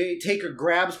 Taker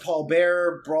grabs Paul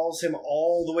Bearer, brawls him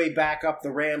all the way back up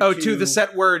the ramp. Oh, to the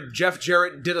set where Jeff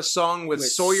Jarrett did a song with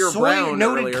Sawyer Brown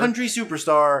noted earlier. Country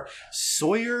superstar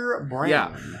Sawyer Brown.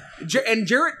 Yeah. And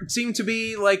Jarrett seemed to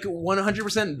be, like,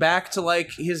 100% back to,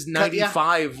 like, his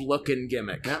 95-looking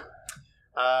gimmick. Yeah.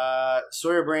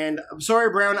 Sawyer Brown,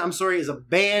 is a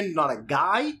band, not a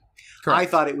guy. Correct. I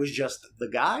thought it was just the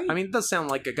guy. I mean, it does sound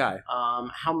like a guy.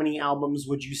 How many albums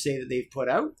would you say that they've put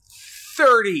out?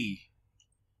 30.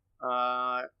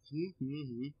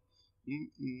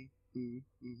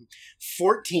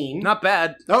 14. Not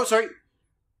bad. Oh, sorry.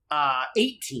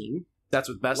 18. That's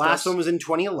what best. Last one was in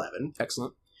 2011.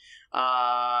 Excellent.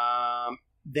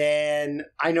 Then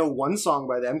I know one song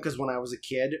by them because when I was a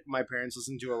kid, my parents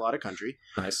listened to a lot of country.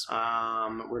 Nice.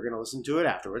 We're gonna listen to it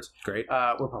afterwards. Great.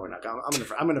 We're probably not.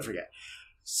 I'm gonna forget.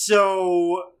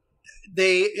 So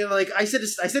they, like I said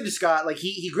to Scott, like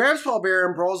he grabs Paul Bearer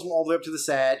and brawls him all the way up to the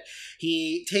set.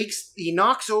 He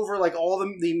knocks over like all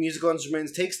the musical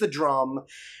instruments, takes the drum,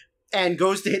 and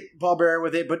goes to hit Paul Bearer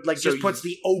with it, but like just puts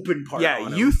the open part. Yeah,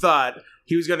 on him. You thought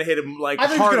he was going to hit him like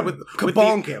hard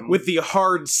with the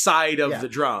hard side of the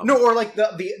drum. No, or like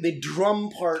the drum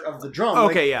part of the drum.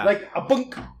 Okay, like a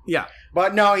bunk. Yeah,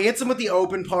 but no, he hits him with the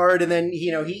open part, and then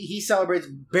he celebrates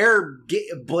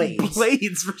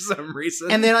blades for some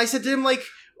reason. And then I said to him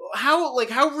how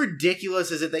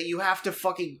ridiculous is it that you have to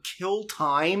fucking kill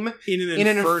time in an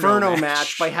Inferno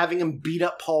match by having him beat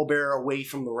up Paul Bearer away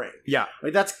from the ring? Yeah,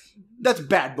 like that's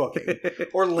bad booking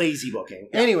or lazy booking.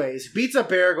 Yeah. Anyways, beats up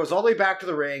Bearer, goes all the way back to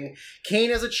the ring. Kane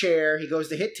has a chair. He goes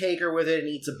to hit Taker with it and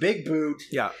eats a big boot.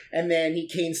 Yeah, and then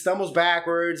Kane stumbles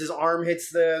backwards. His arm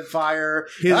hits the fire.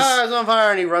 It's on fire,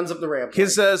 and he runs up the ramp.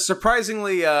 His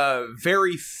surprisingly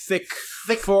very thick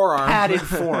forearm, padded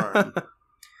forearm.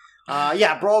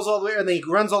 Brawls all the way, and then he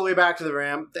runs all the way back to the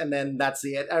ramp, and then that's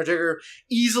the it. Undertaker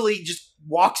easily just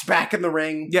walks back in the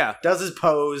ring. Yeah, does his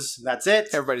pose. That's it.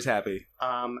 Everybody's happy.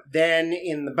 Then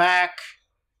in the back,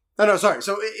 Oh, no, sorry.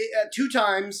 So 2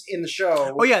 times in the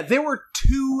show... Oh, yeah. There were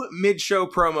 2 mid-show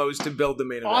promos to build the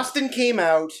main event. Austin came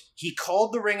out. He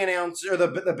called the ring announcer, or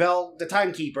the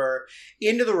timekeeper,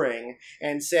 into the ring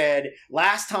and said,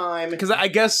 last time... Because I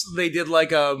guess they did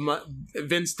like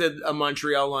Vince did a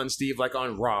Montreal on Steve like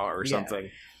on Raw or something.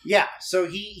 Yeah. So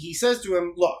he says to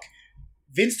him, look,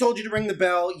 Vince told you to ring the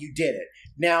bell. You did it.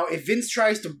 Now, if Vince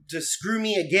tries to screw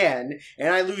me again and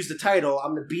I lose the title,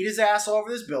 I'm going to beat his ass all over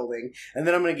this building, and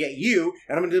then I'm going to get you,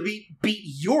 and I'm going to beat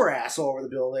your ass all over the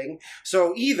building.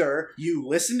 So either you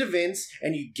listen to Vince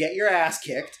and you get your ass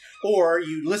kicked, or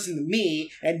you listen to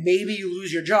me and maybe you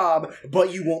lose your job,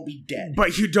 but you won't be dead.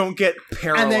 But you don't get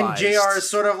paralyzed. And then JR is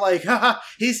sort of like, haha,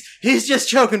 he's just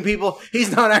choking people.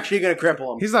 He's not actually going to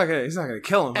cripple him. He's not going to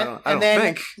kill him. I don't then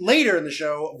think. Later in the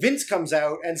show, Vince comes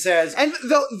out and says, and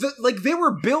they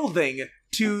were building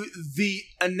to the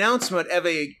announcement of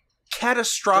a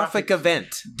catastrophic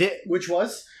event, which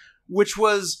was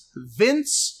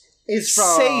Vince is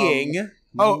from saying.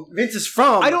 Oh, Vince is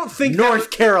from I don't think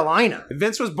North Carolina.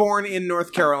 Vince was born in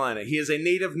North Carolina. He is a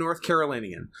native North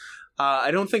Carolinian.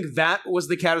 I don't think that was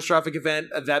the catastrophic event.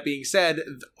 That being said,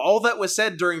 all that was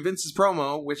said during Vince's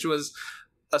promo, which was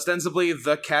ostensibly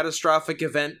the catastrophic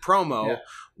event promo,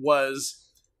 was...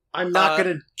 I'm not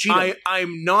going to cheat him.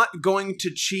 I'm not going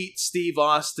to cheat Steve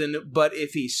Austin, but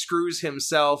if he screws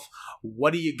himself,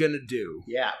 what are you going to do?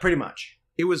 Yeah, pretty much.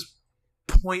 It was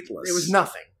pointless. It was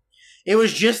nothing. It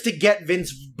was just to get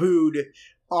Vince booed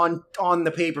on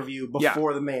the pay-per-view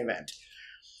before the main event.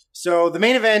 So the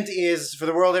main event is for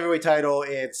the World Heavyweight title.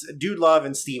 It's Dude Love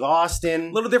and Steve Austin.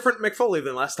 A little different Mick Foley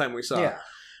than last time we saw.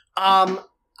 Yeah.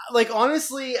 Like,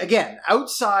 honestly, again,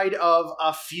 outside of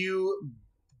a few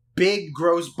big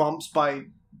gross bumps by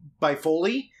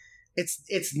Foley,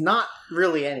 it's not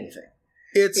really anything.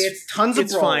 It's tons of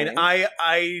brawling. It's fine.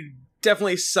 I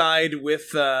definitely side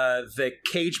with the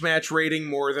cage match rating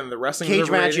more than the wrestling cage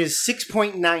match rating. Is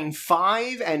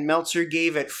 6.95, and Meltzer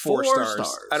gave it 4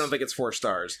 stars. I don't think it's 4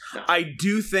 stars. No. I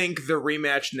do think the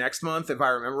rematch next month, if I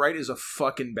remember right, is a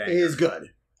fucking banger. It is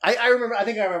good. I remember. I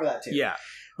think I remember that too. Yeah.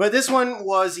 But this one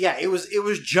was, it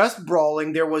was just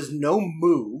brawling. There was no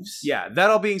moves. Yeah,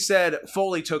 that all being said,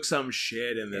 Foley took some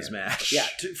shit in this match. Yeah,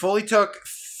 Foley took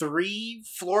 3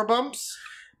 floor bumps.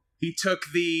 He took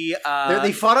the...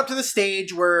 they fought up to the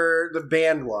stage where the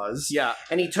band was. Yeah.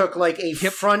 And he took like a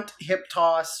front hip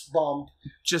toss bump.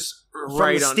 Just from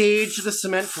right the stage to the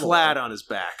cement floor. Flat on his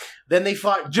back. Then they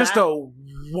fought just a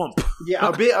whump. Yeah,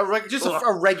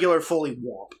 a regular Foley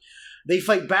whump. They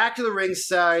fight back to the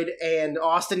ringside, and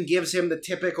Austin gives him the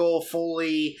typical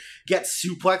Foley gets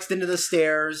suplexed into the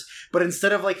stairs, but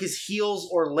instead of like his heels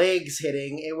or legs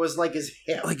hitting, it was like his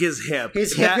hip. Like his hip.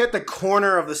 His hip hit the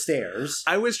corner of the stairs.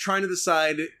 I was trying to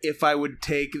decide if I would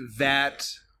take that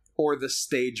or the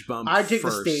stage bump I'd take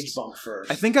first. the stage bump first.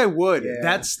 I think I would. Yeah.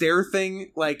 That stair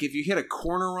thing, like if you hit a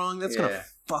corner wrong, that's going to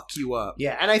fuck you up.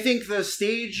 Yeah, and I think the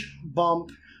stage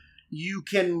bump... you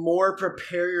can more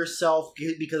prepare yourself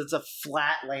because it's a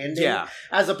flat landing,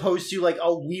 as opposed to like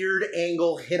a weird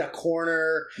angle hit a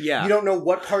corner. Yeah, you don't know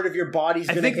what part of your body's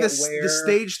going to hit where. The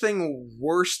stage thing,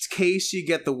 worst case, you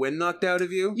get the wind knocked out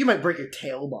of you. You might break your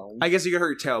tailbone. I guess you could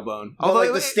hurt your tailbone. Although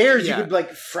like the stairs, you could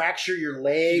like fracture your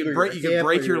leg, you could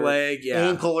break your leg,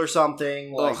 ankle or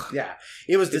something. Like,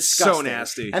 it was disgusting. So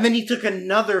nasty. And then he took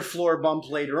another floor bump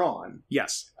later on.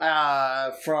 Yes,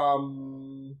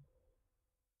 from.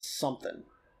 Something.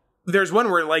 There's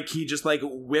one where like he just like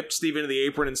whipped Steve into the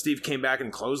apron and Steve came back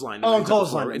and clotheslined him. Oh, and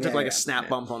clotheslined. It took like a snap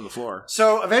bump on the floor.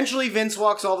 So eventually Vince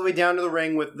walks all the way down to the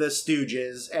ring with the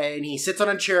Stooges, and he sits on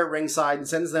a chair at ringside and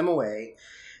sends them away.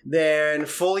 Then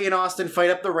Foley and Austin fight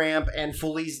up the ramp, and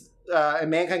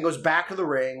and Mankind goes back to the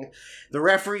ring. The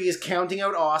referee is counting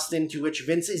out Austin, to which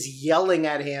Vince is yelling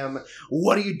at him,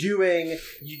 "What are you doing?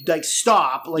 You like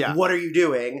stop! Like what are you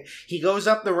doing?" He goes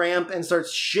up the ramp and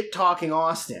starts shit talking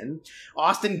Austin.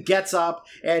 Austin gets up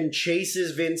and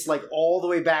chases Vince like all the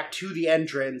way back to the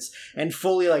entrance, and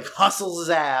Foley like hustles his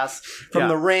ass from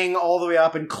the ring all the way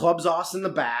up and clubs Austin in the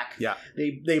back. Yeah,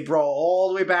 they brawl all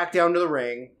the way back down to the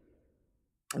ring.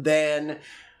 Then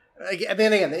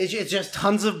again, it's just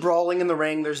tons of brawling in the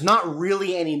ring. There's not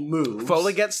really any moves.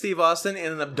 Foley gets Steve Austin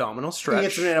in an abdominal stretch. He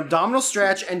gets an abdominal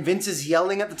stretch, and Vince is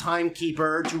yelling at the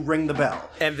timekeeper to ring the bell.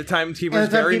 And the timekeeper is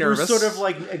very nervous. Sort of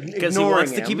like ignoring because he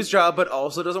wants to keep his job, but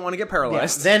also doesn't want to get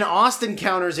paralyzed. Yeah. Then Austin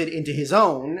counters it into his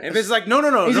own. And Vince is like, no,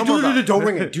 He's like, don't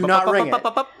ring it. Do not ring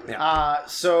it. Yeah.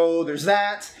 So there's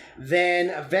that. Then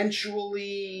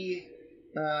eventually...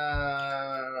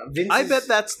 Vince I bet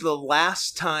that's the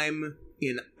last time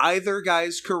in either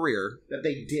guy's career that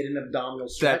they did an abdominal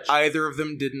stretch. That either of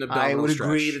them did an abdominal I would stretch.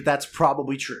 agree that that's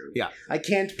probably true. Yeah. I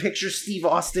can't picture Steve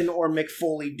Austin or Mick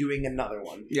Foley doing another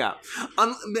one. Yeah.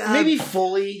 Maybe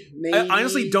Foley. Maybe. I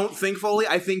honestly don't think Foley.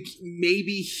 I think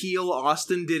maybe heel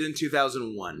Austin did in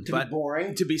 2001. To be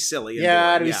boring? To be silly. And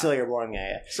yeah, boring. to be silly or boring,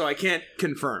 yeah. So I can't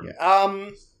confirm. Yeah.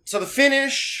 So the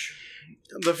finish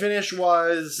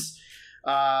was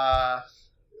a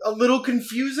little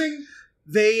confusing.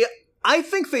 I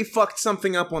think they fucked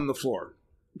something up on the floor.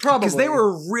 Probably. Because they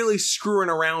were really screwing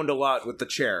around a lot with the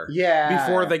chair. Yeah.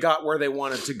 Before they got where they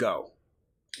wanted to go.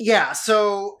 Yeah,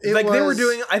 so they were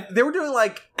doing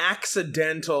like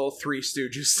accidental Three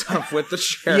Stooges stuff with the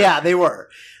chair. Yeah, they were.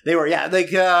 Yeah,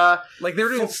 like they were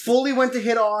doing. Foley went to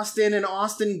hit Austin, and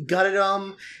Austin gutted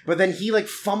him, but then he like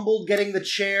fumbled getting the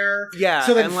chair. Yeah,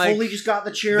 so then Foley just got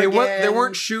the chair. They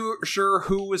weren't sure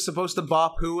who was supposed to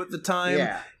bop who at the time.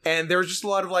 Yeah. And there was just a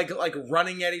lot of like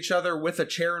running at each other with a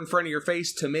chair in front of your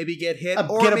face to maybe get hit,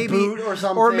 or maybe a boot or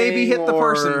something, or maybe hit the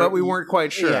person, but we weren't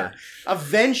quite sure. Yeah.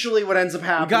 Eventually, what ends up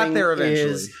happening got there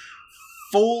eventually. Is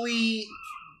Foley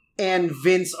and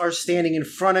Vince are standing in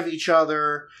front of each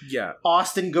other. Yeah.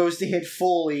 Austin goes to hit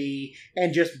Foley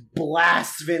and just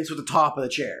blasts Vince with the top of the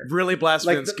chair. Really blasts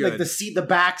Vince good. Like the seat,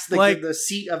 the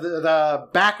seat of the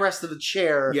backrest of the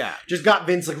chair. Yeah. Just got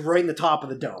Vince like right in the top of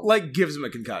the dome. Like gives him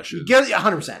a concussion.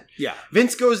 100%. Yeah.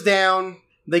 Vince goes down.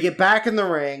 They get back in the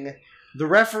ring. The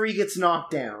referee gets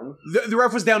knocked down. The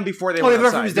ref was down before they went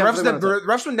outside. The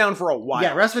ref's been down for a while.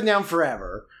 Yeah, ref's been down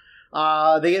forever.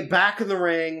 They get back in the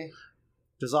ring.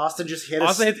 Does Austin just hit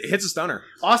Austin hits a stunner.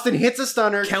 Austin hits a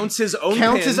stunner. Counts his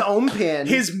own pin.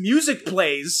 His music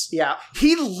plays. Yeah.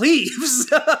 He leaves.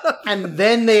 And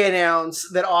then they announce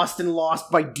that Austin lost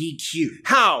by DQ.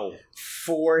 How?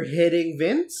 For hitting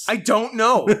Vince? I don't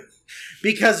know.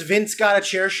 Because Vince got a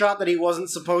chair shot that he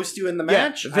wasn't supposed to in the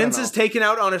match? Yeah, Vince is taken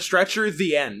out on a stretcher,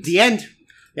 the end. The end.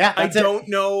 Yeah, I don't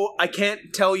know. I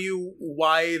can't tell you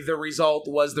why the result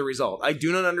was the result. I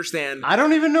do not understand. I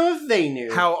don't even know if they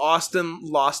knew. How Austin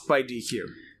lost by DQ.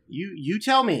 You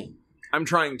tell me. I'm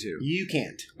trying to. You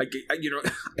can't. I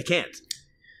can't.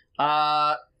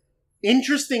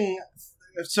 Interesting.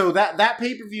 So that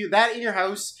pay-per-view, that In Your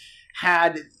House,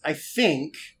 had, I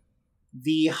think,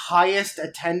 the highest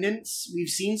attendance we've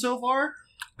seen so far.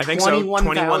 I think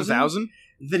 21,000.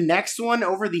 The next one,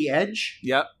 Over the Edge.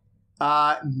 Yep.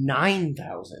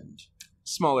 9,000.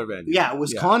 Smaller venue. Yeah,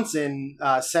 Wisconsin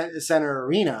Center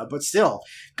Arena, but still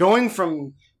going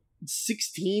from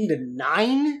 16 to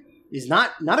 9 is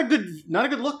not a good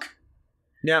look.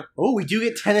 Yeah. Oh, we do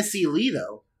get Tennessee Lee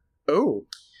though. Oh.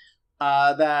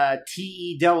 The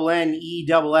TENNESSEELEE.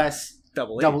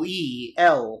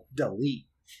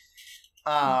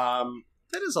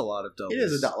 That is a lot of doubles. It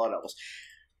is a lot of doubles.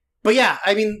 But yeah,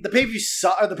 I mean, the pay-per-view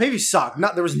sucked.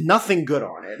 There was nothing good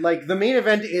on it. Like, the main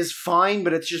event is fine,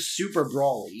 but it's just super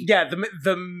brawly. Yeah,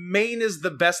 the main is the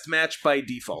best match by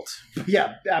default.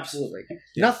 Yeah, absolutely.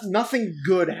 Yeah. Nothing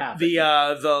good happened.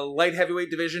 The light heavyweight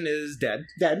division is dead.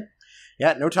 Dead.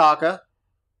 Yeah, no Taka.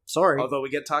 Sorry. Although we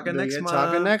get Taka next month.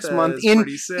 Taka next month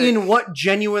in what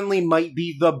genuinely might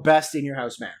be the best In Your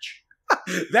House match.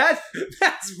 That's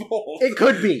bold. It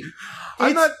could be.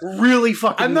 I'm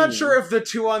not sure if the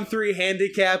 2-on-3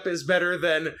 handicap is better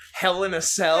than Hell in a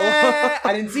Cell.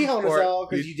 I didn't see Hell in a Cell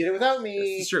because you did it without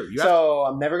me. It's true.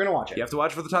 I'm never going to watch it. You have to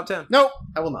watch it for the top 10. No,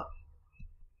 I will not.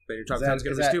 But your top 10 is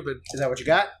going to be stupid. Is that what you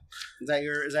got? Is that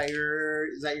your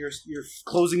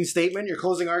closing statement? Your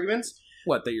closing arguments?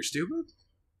 What? That you're stupid?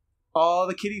 Oh,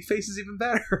 the kitty face is even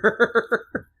better.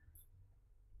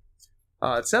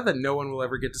 It's sad that no one will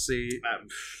ever get to see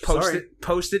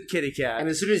Post-it kitty cat. And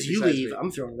as soon as you leave,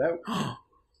 I'm throwing it out.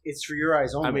 It's for your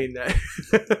eyes only. I mean,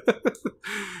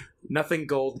 nothing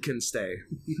gold can stay.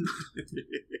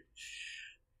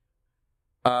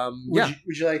 Would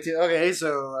you like to? Okay,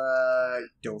 so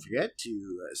don't forget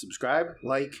to subscribe,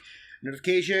 like,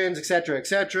 notifications, etc.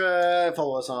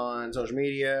 Follow us on social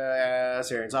media,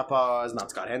 Sarian Softpaws, not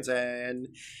Scott Henson.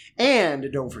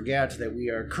 And don't forget that we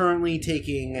are currently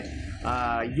taking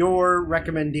your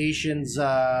recommendations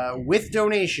with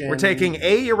donation. We're taking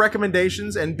A, your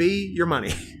recommendations, and B, your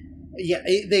money. Yeah,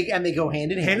 they go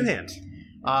hand in hand. Hand in hand.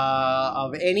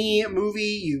 Of any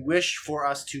movie you wish for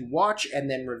us to watch and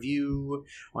then review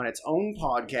on its own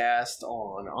podcast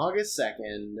on August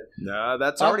 2nd. No,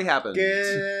 that's already happened.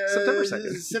 September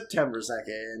 2nd. September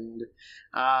 2nd.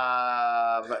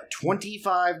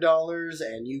 $25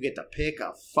 and you get to pick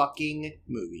a fucking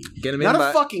movie. Not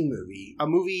a fucking movie. A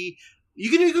movie... You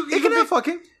can have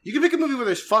fucking. You can pick a movie where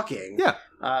there's fucking. Yeah.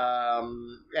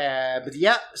 But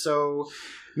yeah, so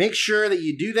make sure that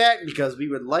you do that because we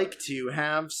would like to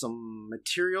have some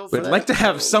material for We'd like to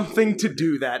have something to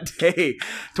do that day.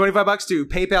 $25 to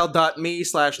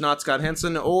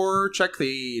paypal.me/NotScottHenson or check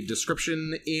the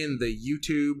description in the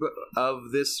YouTube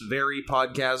of this very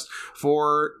podcast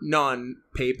for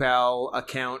non-PayPal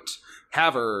account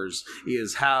havers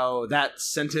is how that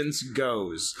sentence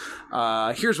goes.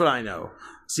 Here's what I know.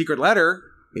 Secret letter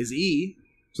is E,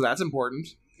 so that's important.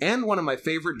 And one of my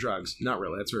favorite drugs. Not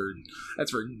really. That's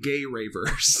for gay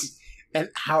ravers. And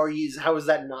how is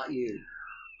that not you?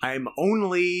 I'm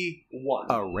only one.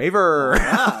 A raver.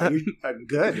 Yeah, you're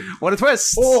good. What a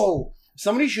twist. Oh,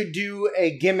 somebody should do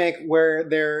a gimmick where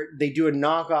they do a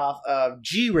knockoff of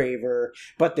G Raver,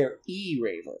 but they're E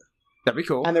Raver. That'd be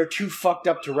cool. And they're too fucked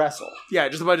up to wrestle. Yeah,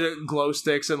 just a bunch of glow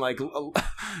sticks and like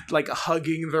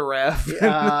hugging the ref. You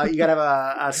gotta have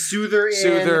a soother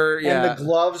in, and the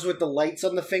gloves with the lights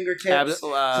on the fingertips, so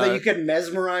that you can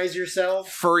mesmerize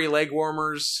yourself. Furry leg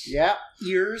warmers. Yeah,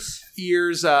 ears,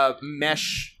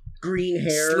 mesh, green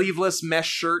hair, sleeveless mesh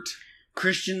shirt,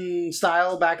 Christian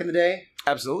style back in the day.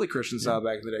 Absolutely, Christian style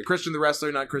back in the day. Christian the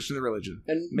wrestler, not Christian the religion,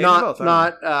 and maybe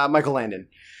not Michael Landon.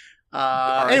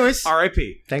 Anyways,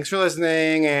 R.I.P. Thanks for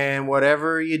listening, and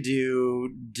whatever you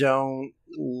do, don't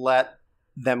let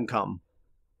them come.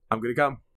 I'm gonna come.